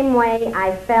the same way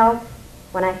I felt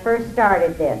when I first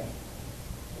started this,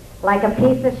 like a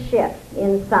piece of shit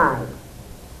inside.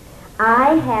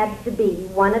 I had to be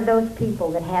one of those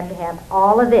people that had to have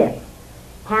all of this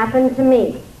happen to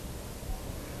me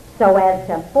so as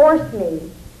to force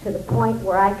me to the point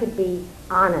where I could be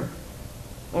honest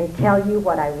and tell you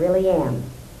what I really am.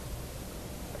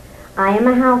 I am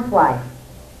a housewife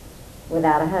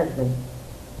without a husband.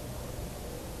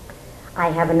 I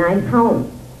have a nice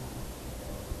home.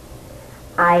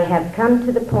 I have come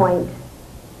to the point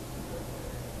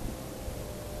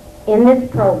in this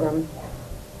program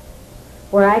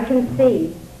where I can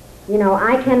see,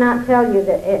 I cannot tell you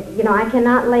that, I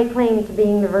cannot lay claim to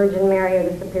being the Virgin Mary or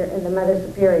the Mother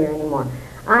Superior anymore.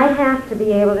 I have to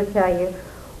be able to tell you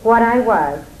what I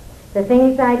was, the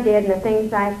things I did and the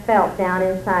things I felt down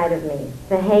inside of me,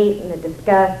 the hate and the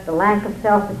disgust, the lack of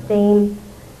self-esteem,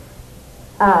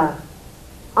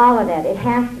 all of that. It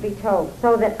has to be told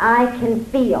so that I can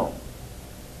feel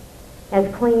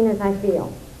as clean as I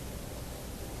feel.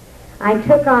 I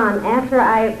took on, after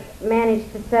I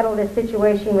managed to settle this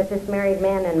situation with this married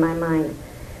man in my mind,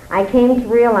 I came to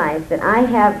realize that I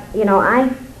have,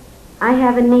 I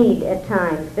have a need at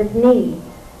times, this need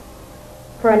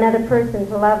for another person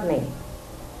to love me.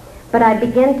 But I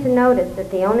begin to notice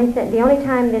that the only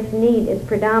time this need is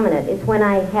predominant is when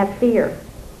I have fear,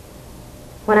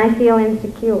 when I feel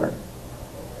insecure.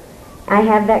 I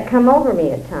have that come over me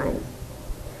at times.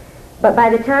 But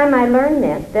by the time I learned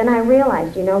this, then I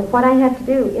realized, what I have to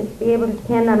do is be able to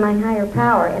depend on my higher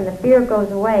power, and the fear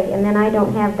goes away, and then I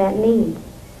don't have that need.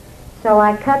 So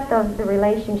I cut the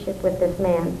relationship with this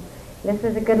man. This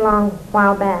is a good long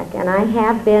while back, and I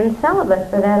have been celibate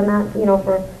for that amount,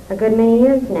 for a good many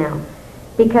years now.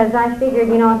 Because I figured,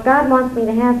 if God wants me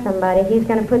to have somebody, He's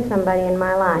going to put somebody in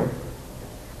my life.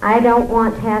 I don't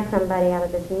want to have somebody out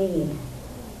of this need.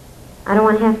 I don't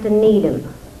want to have to need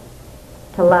him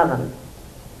to love him.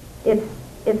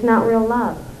 It's not real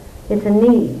love. It's a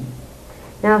need.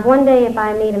 Now, if one day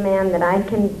I meet a man that I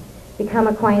can become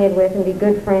acquainted with and be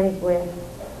good friends with,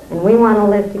 and we want to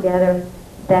live together,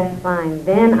 that's fine.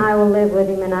 Then I will live with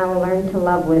him and I will learn to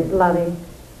love him.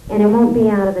 And it won't be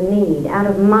out of a need, out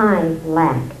of my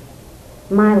lack,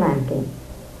 my lacking.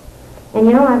 And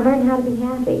I've learned how to be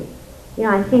happy.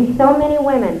 I see so many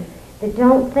women that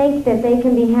don't think that they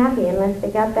can be happy unless they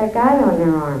got that guy on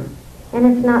their arm. And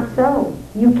it's not so.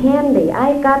 You can be.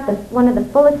 I've got one of the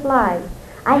fullest lives.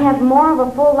 I have more of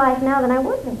a full life now than I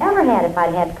would have ever had if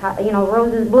I'd had,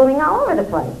 roses blooming all over the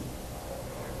place.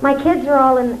 My kids are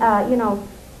all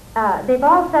they've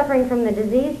all suffering from the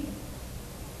disease.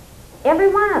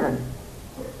 Every one of them.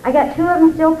 I got 2 of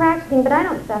them still practicing, but I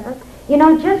don't suffer.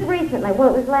 Just recently, it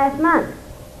was last month,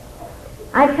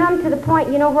 I've come to the point,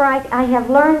 where I have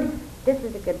learned, this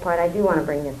is a good part, I do want to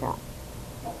bring this up.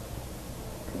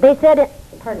 They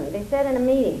said in a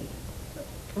meeting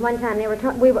one time,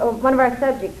 one of our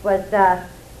subjects was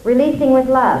releasing with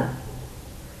love.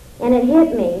 And it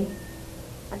hit me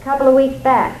a couple of weeks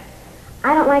back.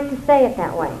 I don't like to say it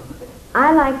that way.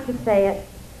 I like to say it,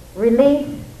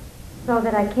 release so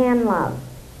that I can love.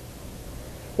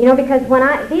 Because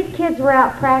when these kids were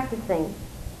out practicing,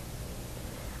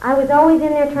 I was always in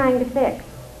there trying to fix,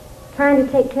 trying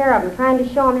to take care of them, trying to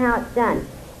show them how it's done.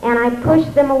 And I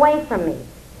pushed them away from me.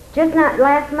 Just not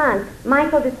last month,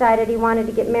 Michael decided he wanted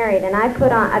to get married, and I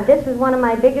put on, this was one of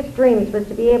my biggest dreams, was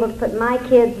to be able to put my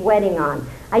kid's wedding on.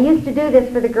 I used to do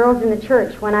this for the girls in the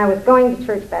church when I was going to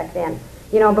church back then,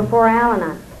 before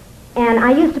Al-Anon. And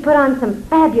I used to put on some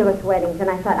fabulous weddings, and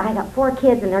I thought, I got 4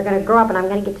 kids, and they're going to grow up, and I'm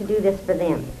going to get to do this for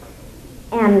them.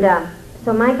 And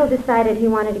so Michael decided he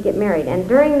wanted to get married. And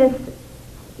during this,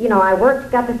 I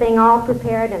worked, got the thing all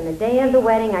prepared, and the day of the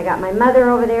wedding, I got my mother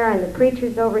over there, and the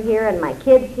preacher's over here, and my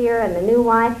kid's here, and the new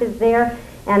wife is there,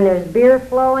 and there's beer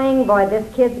flowing. Boy,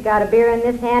 this kid's got a beer in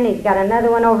this hand, he's got another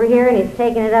one over here, and he's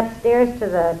taking it upstairs to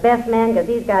the best man because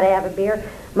he's got to have a beer.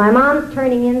 My mom's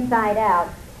turning inside out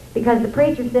because the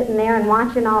preacher's sitting there and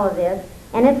watching all of this,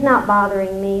 and it's not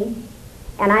bothering me.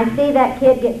 And I see that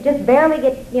kid barely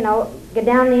get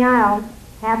down the aisle,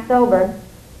 half sober,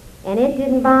 and it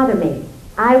didn't bother me.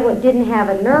 I didn't have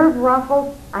a nerve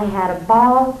ruffled. I had a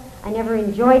ball. I never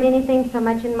enjoyed anything so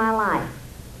much in my life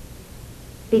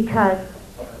because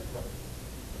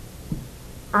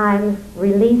I'm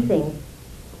releasing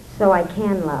so I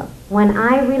can love. When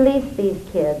I release these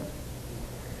kids,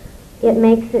 it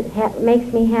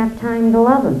makes me have time to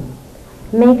love them.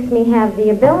 Makes me have the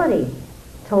ability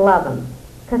to love them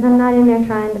because I'm not in there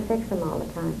trying to fix them all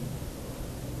the time.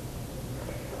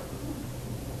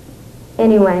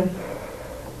 Anyway,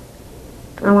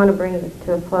 I want to bring this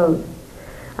to a close.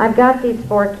 I've got these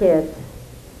 4 kids.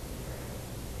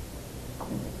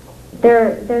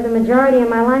 They're the majority of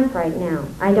my life right now.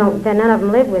 None of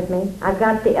them live with me. I've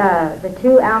got the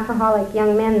two alcoholic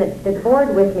young men that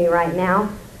board with me right now.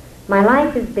 My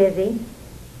life is busy,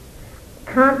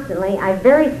 constantly. I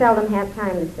very seldom have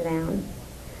time to sit down.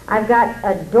 I've got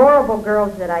adorable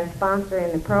girls that I sponsor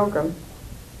in the program.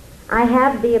 I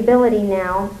have the ability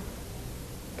now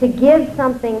to give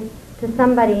something to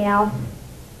somebody else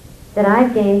that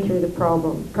I've gained through the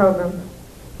program.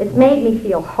 It's made me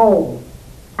feel whole.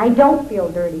 I don't feel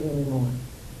dirty anymore.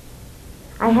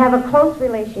 I have a close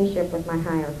relationship with my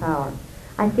higher power.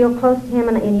 I feel close to him,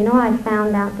 and you know, I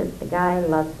found out that the guy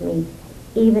loves me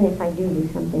even if I do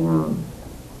something wrong.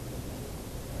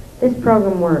 This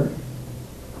program works.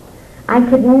 I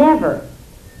could never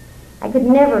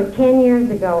 10 years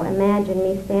ago imagine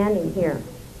me standing here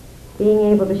being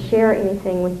able to share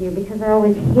anything with you, because I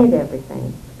always hid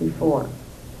everything before.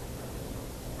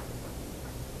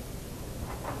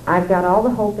 I've got all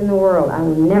the hope in the world. I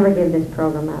will never give this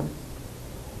program up.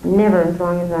 Never, as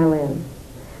long as I live.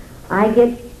 I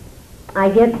get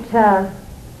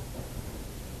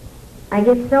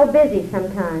so busy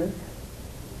sometimes,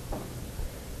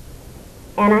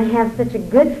 and I have such a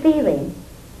good feeling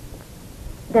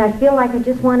that I feel like I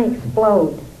just want to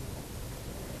explode.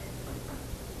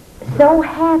 So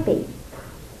happy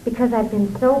because I've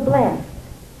been so blessed.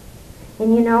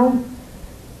 And you know,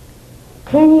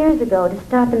 10 years ago, to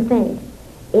stop and think,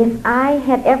 if I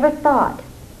had ever thought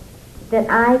that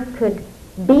I could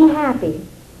be happy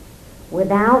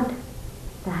without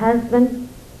the husband,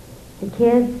 the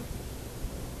kids,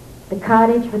 the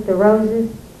cottage with the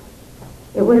roses,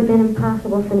 it would have been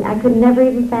impossible for me. I could never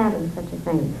even fathom such a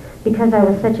thing, because I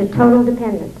was such a total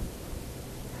dependent.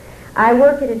 I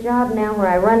work at a job now where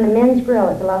I run the men's grill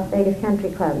at the Las Vegas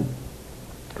Country Club.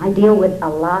 I deal with a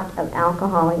lot of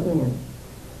alcoholic men.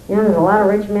 You know, there's a lot of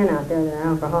rich men out there that are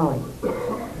alcoholics.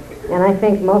 And I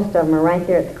think most of them are right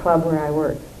there at the club where I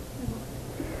work.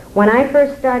 When I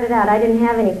first started out, I didn't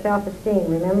have any self-esteem,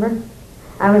 remember?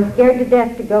 I was scared to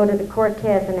death to go to the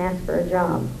Cortez and ask for a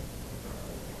job.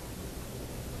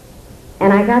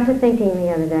 And I got to thinking the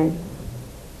other day,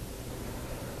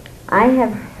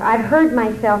 I've heard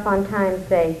myself on time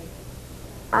say,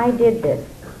 I did this.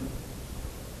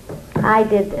 I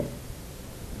did this.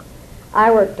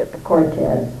 I worked at the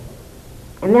Cortez.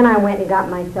 And then I went and got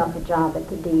myself a job at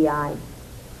the DI.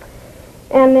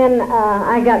 And then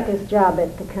I got this job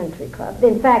at the country club.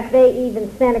 In fact, they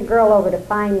even sent a girl over to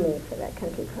find me for that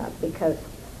country club because,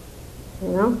 you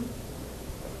know.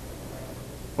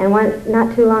 And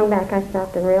not too long back, I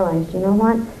stopped and realized, you know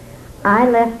what? I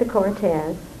left the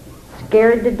Cortez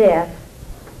scared to death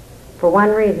for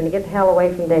one reason, to get the hell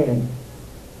away from David.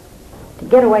 To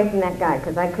get away from that guy,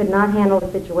 because I could not handle the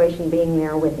situation being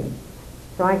there with him.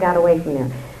 So I got away from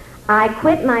there. I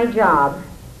quit my job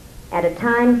at a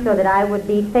time so that I would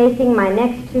be facing my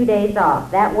next 2 days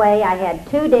off. That way I had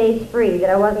 2 days free that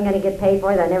I wasn't going to get paid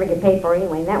for, that I never get paid for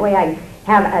anyway. And that way I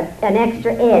have an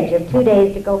extra edge of 2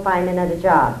 days to go find another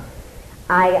job.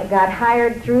 I got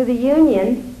hired through the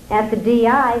union at the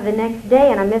DI the next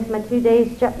day, and I missed my 2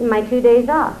 days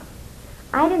off.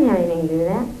 I didn't have anything to do with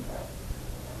that.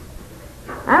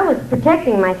 I was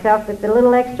protecting myself with the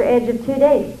little extra edge of 2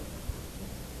 days.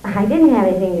 I didn't have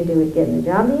anything to do with getting the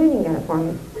job. The union got it for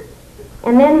me.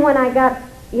 And then when I got,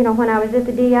 you know, when I was at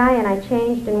the DI and I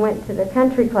changed and went to the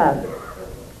country club,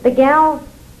 the gal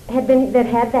that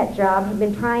had that job had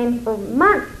been trying for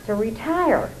months to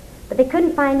retire, but they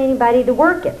couldn't find anybody to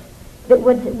work it that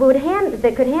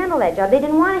could handle that job. They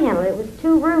didn't want to handle it. It was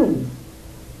 2 rooms.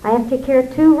 I have to take care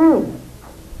of 2 rooms.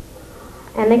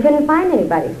 And they couldn't find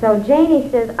anybody. So Janie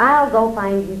says, I'll go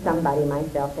find you somebody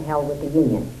myself, to hell with the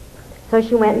union. So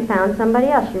she went and found somebody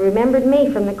else. She remembered me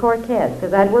from the Cortez,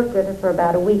 because I'd worked with her for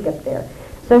about a week up there.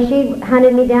 So she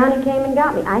hunted me down and came and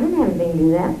got me. I didn't have anything to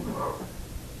do that.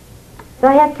 So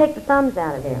I had to take the thumbs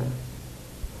out of there.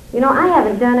 You know, I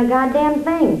haven't done a goddamn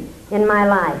thing in my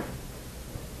life.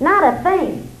 Not a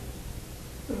thing.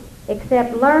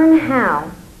 Except learn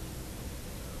how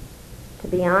to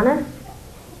be honest,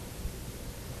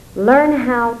 learn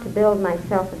how to build my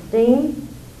self-esteem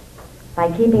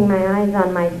by keeping my eyes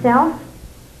on myself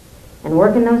and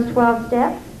working those 12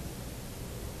 steps,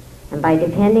 and by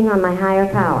depending on my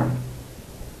higher power.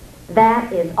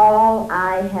 That is all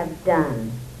I have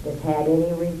done that's had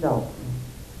any results.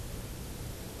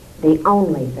 The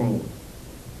only thing.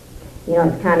 You know,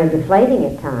 it's kind of deflating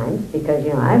at times because,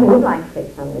 you know, I would like to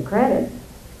take some of the credit.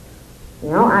 You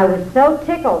know, I was so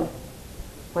tickled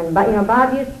when, you know,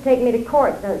 Bob used to take me to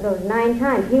court those 9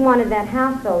 times. He wanted that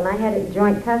house sold, and I had it in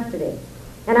joint custody.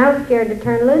 And I was scared to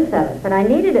turn loose of it. But I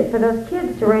needed it for those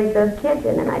kids, to raise those kids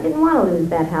in. And I didn't want to lose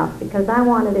that house because I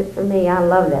wanted it for me. I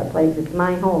love that place. It's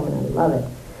my home and I love it.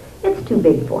 It's too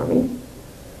big for me.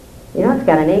 You know, it's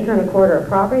got 1.25 acres of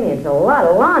property and it's a lot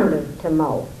of lawn to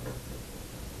mow.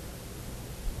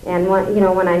 And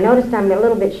when I noticed I'm a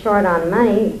little bit short on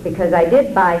money, because I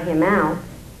did buy him out,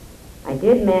 I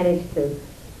did manage to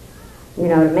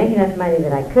make enough money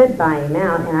that I could buy him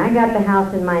out, and I got the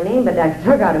house in my name, but I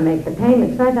still got to make the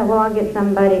payments. So I thought, well, I'll get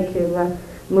somebody to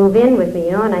move in with me,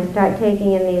 and I start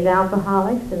taking in these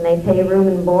alcoholics, and they pay room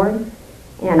and board,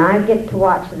 and I get to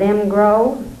watch them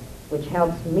grow, which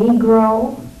helps me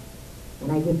grow,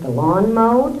 and I get the lawn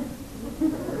mowed.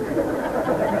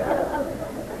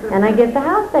 And I get the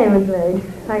house payments paid.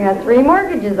 I got 3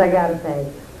 mortgages I got to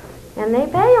pay. And they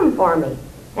pay them for me.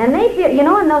 And they feel,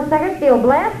 and those suckers feel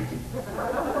blessed.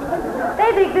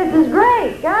 They think this is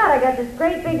great. God, I got this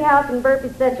great big house and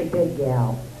Burpie's such a good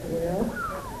gal.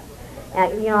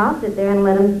 And, I'll sit there and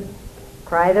let them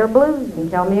cry their blues and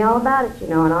tell me all about it,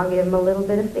 and I'll give them a little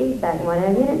bit of feedback and what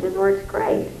have you, and it just works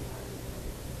great.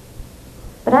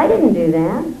 But I didn't do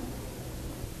that.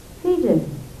 He did.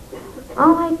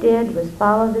 All I did was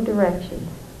follow the directions.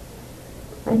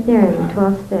 Right there in the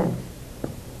 12 steps.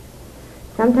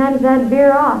 Sometimes I'd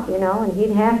veer off, and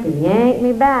he'd have to yank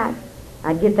me back.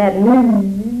 I'd get that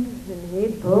and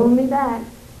he'd pull me back.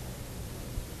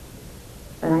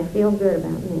 But I feel good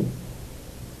about me.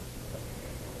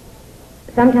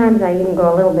 Sometimes I even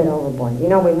go a little bit overboard.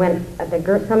 We went,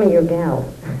 some of your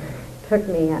gals took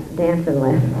me dancing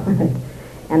last night.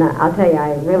 And I'll tell you,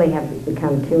 I really have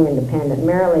become too independent.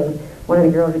 Marilee, one of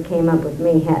the girls who came up with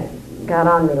me, got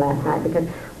on me last night because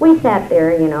we sat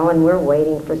there, and we're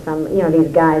waiting for some,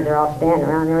 these guys are all standing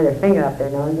around there with their finger up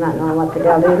their nose, not knowing what the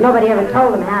gal do. Nobody ever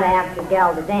told them how to ask a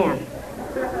gal to dance.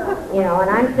 And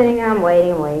I'm sitting there, I'm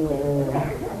waiting.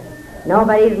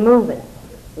 Nobody's moving,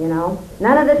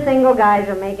 None of the single guys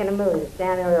are making a move. They're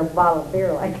standing there with a bottle of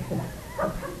beer like this.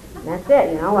 That's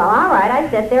it, Well, all right, I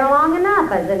sat there long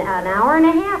enough. It's an hour and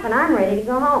a half, and I'm ready to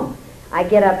go home. I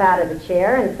get up out of the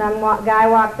chair, and some guy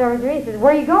walks over to me and says,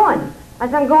 "Where are you going?" I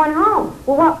said, "I'm going home."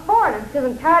 "Well, what for?" And I said,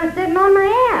 "I'm tired of sitting on my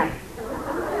ass."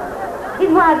 He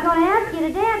said, "Well, I was going to ask you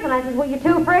to dance." And I said, "Well, you're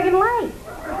too friggin' late."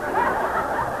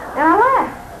 And I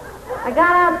left. I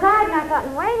got outside, and I thought,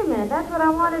 wait a minute, that's what I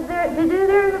wanted to do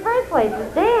there in the first place,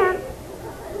 is dance.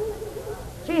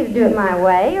 Geez, do it my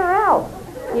way or else.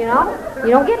 You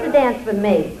don't get to dance with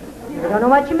me. You don't know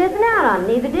what you're missing out on.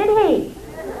 Neither did he.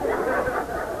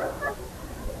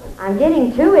 I'm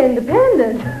getting too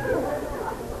independent.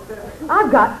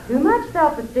 I've got too much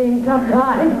self-esteem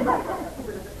sometimes.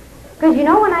 Because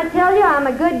when I tell you I'm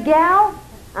a good gal,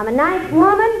 I'm a nice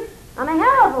woman, I'm a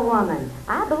hell of a woman.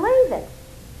 I believe it.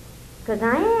 Because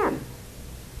I am.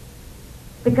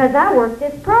 Because I work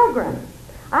this program.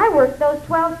 I work those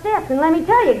 12 steps. And let me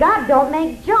tell you, God don't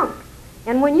make junk.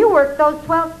 And when you work those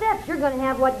 12 steps, you're going to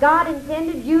have what God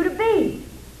intended you to be.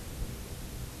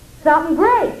 Something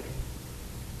great.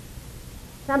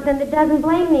 Something that doesn't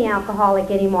blame the alcoholic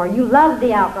anymore. You love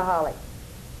the alcoholic.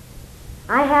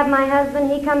 I have my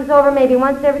husband, he comes over maybe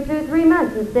once every 2 or 3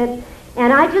 months and sits,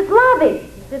 and I just love him.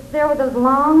 He sits there with those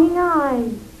longing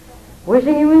eyes,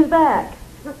 wishing he was back.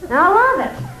 And I love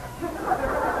it.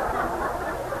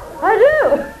 I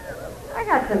do. I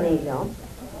got some ego.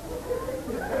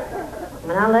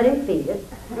 And I let him feed it.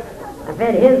 I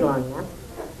fed his long enough.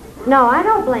 No, I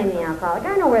don't blame the alcoholic.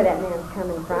 I know where that man's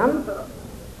coming from.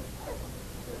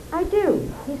 I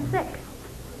do. He's sick.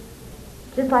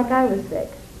 Just like I was sick.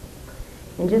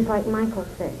 And just like Michael's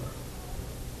sick.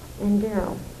 And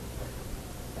Daryl.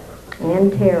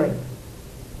 And Terry.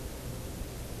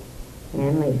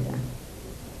 And Lisa.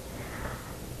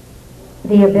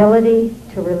 The ability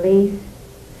to release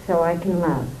so I can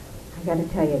love. I got to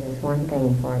tell you this one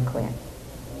thing before I quit.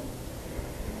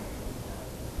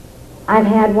 I've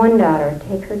had one daughter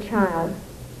take her child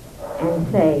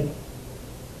and say,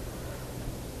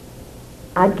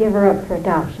 "I'd give her up for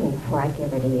adoption before I'd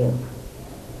give her to you."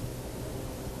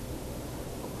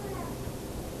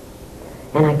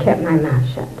 And I kept my mouth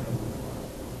shut.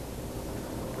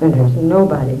 And there's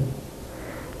nobody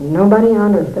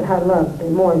on earth that I love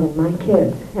more than my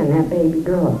kids and that baby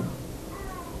girl.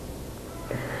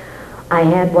 I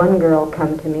had one girl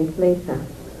come to me, Lisa,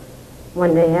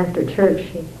 one day after church.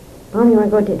 She, "Mom, you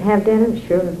want to go have dinner?"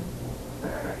 "Sure."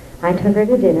 I took her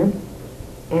to dinner,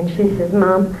 and she says,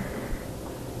 "Mom,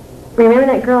 remember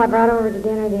that girl I brought over to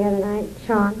dinner the other night,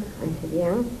 Sean?" I said,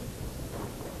 "Yeah."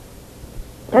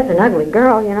 "That's an ugly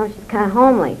girl, she's kind of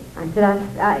homely." I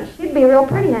said, she'd be real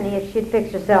pretty, honey, if she'd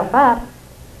fix herself up.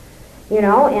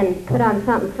 and put on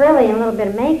something frilly and a little bit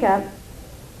of makeup.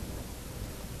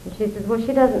 And she says, well,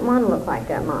 she doesn't want to look like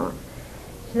that, Mama.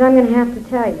 She says, I'm going to have to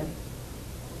tell you,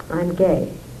 I'm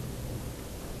gay.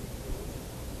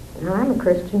 Now, I'm a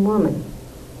Christian woman.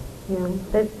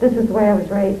 This is the way I was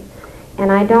raised.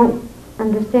 And I don't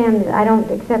understand it. I don't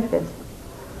accept this.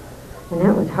 And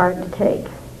that was hard to take.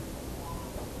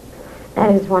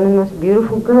 That is one of the most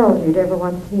beautiful girls you'd ever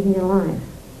want to see in your life.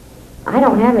 I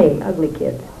don't have any ugly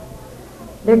kids.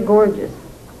 They're gorgeous.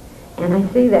 And I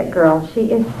see that girl.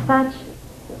 She is such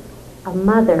a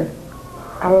mother,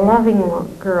 a loving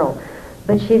girl.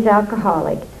 But she's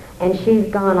alcoholic. And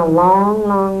she's gone a long,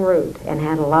 long route and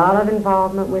had a lot of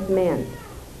involvement with men.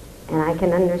 And I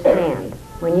can understand.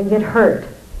 When you get hurt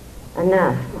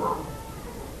enough,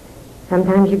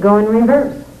 sometimes you go in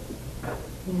reverse,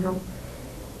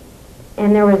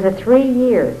 And there was 3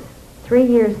 years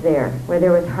there where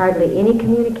there was hardly any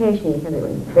communication because it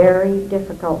was very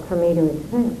difficult for me to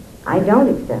accept. I don't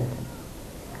accept it.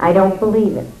 I don't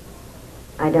believe it.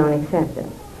 I don't accept it.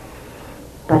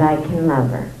 But I can love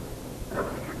her.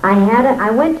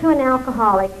 I went to an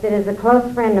alcoholic that is a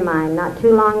close friend of mine not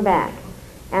too long back.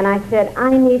 And I said,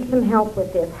 I need some help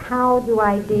with this. How do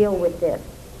I deal with this?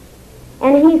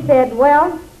 And he said,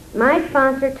 well, my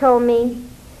sponsor told me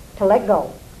to let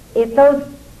go. If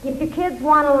your kids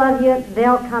want to love you,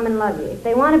 they'll come and love you. If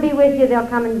they want to be with you, they'll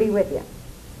come and be with you.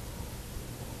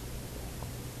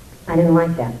 I didn't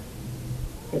like that.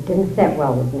 It didn't sit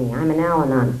well with me. I'm an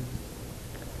Al-Anon.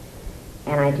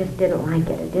 And I just didn't like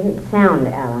it. It didn't sound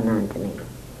Al-Anon to me.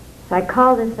 So I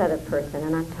called this other person,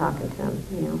 and I'm talking to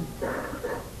him,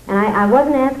 And I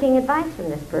wasn't asking advice from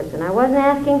this person. I wasn't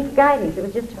asking for guidance. It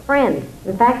was just a friend.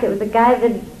 In fact, it was a guy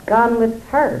that had gone with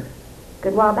her a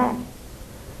good while back.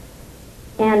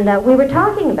 And we were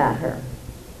talking about her.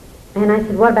 And I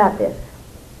said, what about this?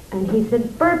 And he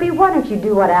said, Burpee, why don't you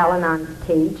do what Al-Anons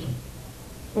teach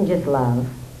and just love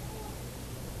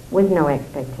with no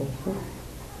expectations?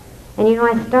 And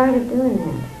I started doing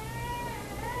that.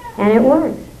 And it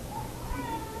works.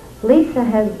 Lisa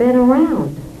has been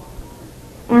around.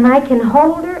 And I can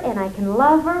hold her, and I can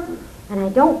love her, and I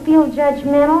don't feel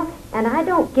judgmental, and I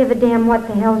don't give a damn what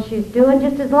the hell she's doing,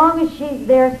 just as long as she's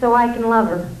there so I can love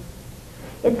her.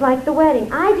 It's like the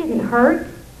wedding. I didn't hurt.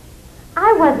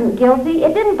 I wasn't guilty.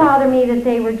 It didn't bother me that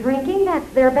they were drinking. That's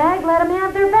their bag. Let them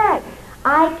have their bag.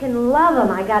 I can love them.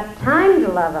 I got time to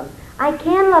love them. I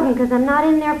can love them because I'm not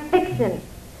in there fixing.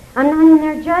 I'm not in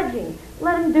there judging.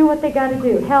 Let them do what they got to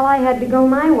do. Hell, I had to go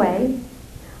my way.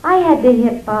 I had to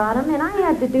hit bottom, and I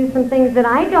had to do some things that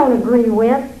I don't agree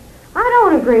with. I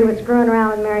don't agree with screwing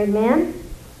around with married men.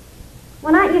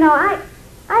 When I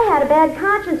had a bad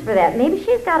conscience for that. Maybe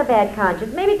she's got a bad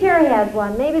conscience. Maybe Terry has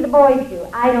one. Maybe the boys do.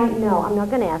 I don't know. I'm not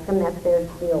going to ask them. That's theirs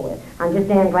to deal with. I'm just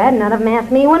damn glad none of them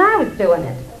asked me when I was doing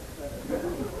it.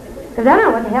 Because I don't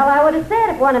know what the hell I would have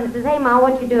said if one of them says, hey, Ma,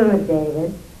 what you doing with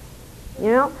David?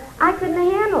 I couldn't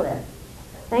have handled it.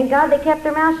 Thank God they kept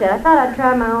their mouth shut. I thought I'd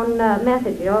try my own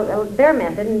method, their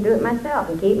method, and do it myself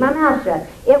and keep my mouth shut.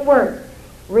 It works.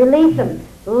 Release them.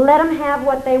 Let them have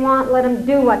what they want. Let them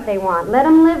do what they want. Let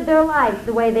them live their lives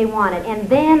the way they want it. And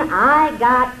then I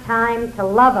got time to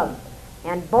love them.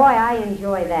 And boy, I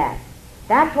enjoy that.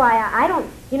 That's why I don't,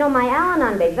 my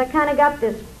Al-Anon babies, I kind of got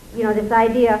this, this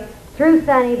idea through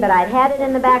Sonny, but I'd had it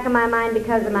in the back of my mind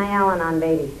because of my Al-Anon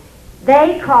babies.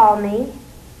 They call me.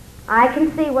 I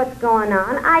can see what's going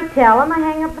on. I tell them. I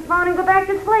hang up the phone and go back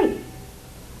to sleep.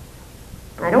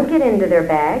 I don't get into their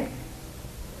bag.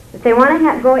 If they want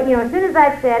to go, as soon as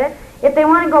I've said it, if they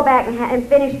want to go back and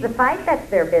finish the fight, that's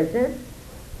their business.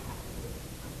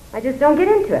 I just don't get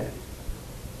into it.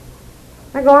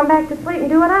 I go on back to sleep and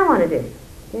do what I want to do.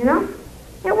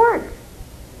 It works.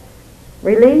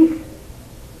 Release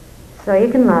so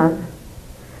you can love.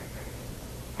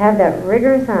 Have that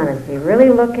rigorous honesty. Really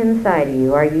look inside of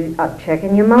you. Are you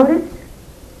checking your motives?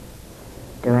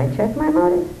 Do I check my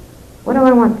motives? What do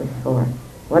I want this for?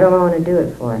 What do I want to do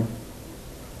it for?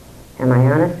 Am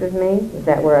I honest with me? Is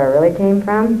that where I really came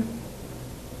from?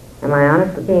 Am I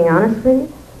honest with being honest with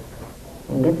you?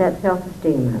 And get that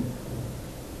self-esteem up.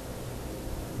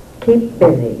 Keep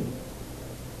busy.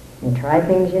 And try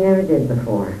things you never did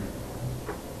before.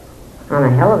 I'm a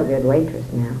hell of a good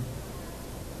waitress now.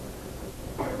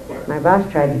 My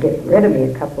boss tried to get rid of me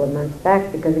a couple of months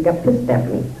back because he got pissed at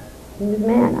me. He was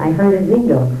mad. I hurt his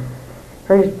ego,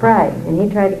 hurt his pride, and he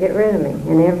tried to get rid of me.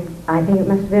 And I think it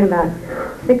must have been about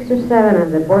 6 or 7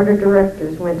 of the board of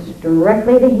directors went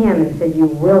directly to him and said, you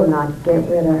will not get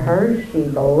rid of her. She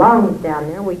belongs down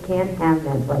there. We can't have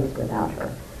that place without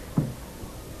her.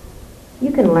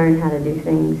 You can learn how to do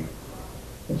things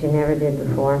that you never did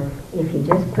before. If you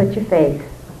just put your faith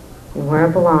in where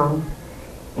it belongs,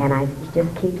 and I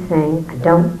just keep saying, I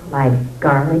don't like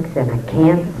garlics and I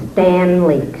can't stand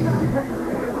leeks.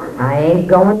 I ain't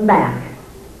going back.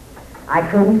 I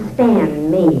couldn't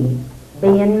stand me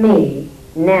being me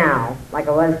now like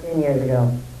I was 10 years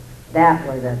ago. That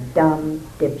was a dumb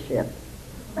dipshit.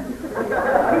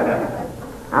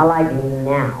 I like me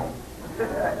now.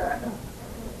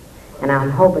 And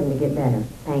I'm hoping to get better.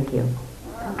 Thank you.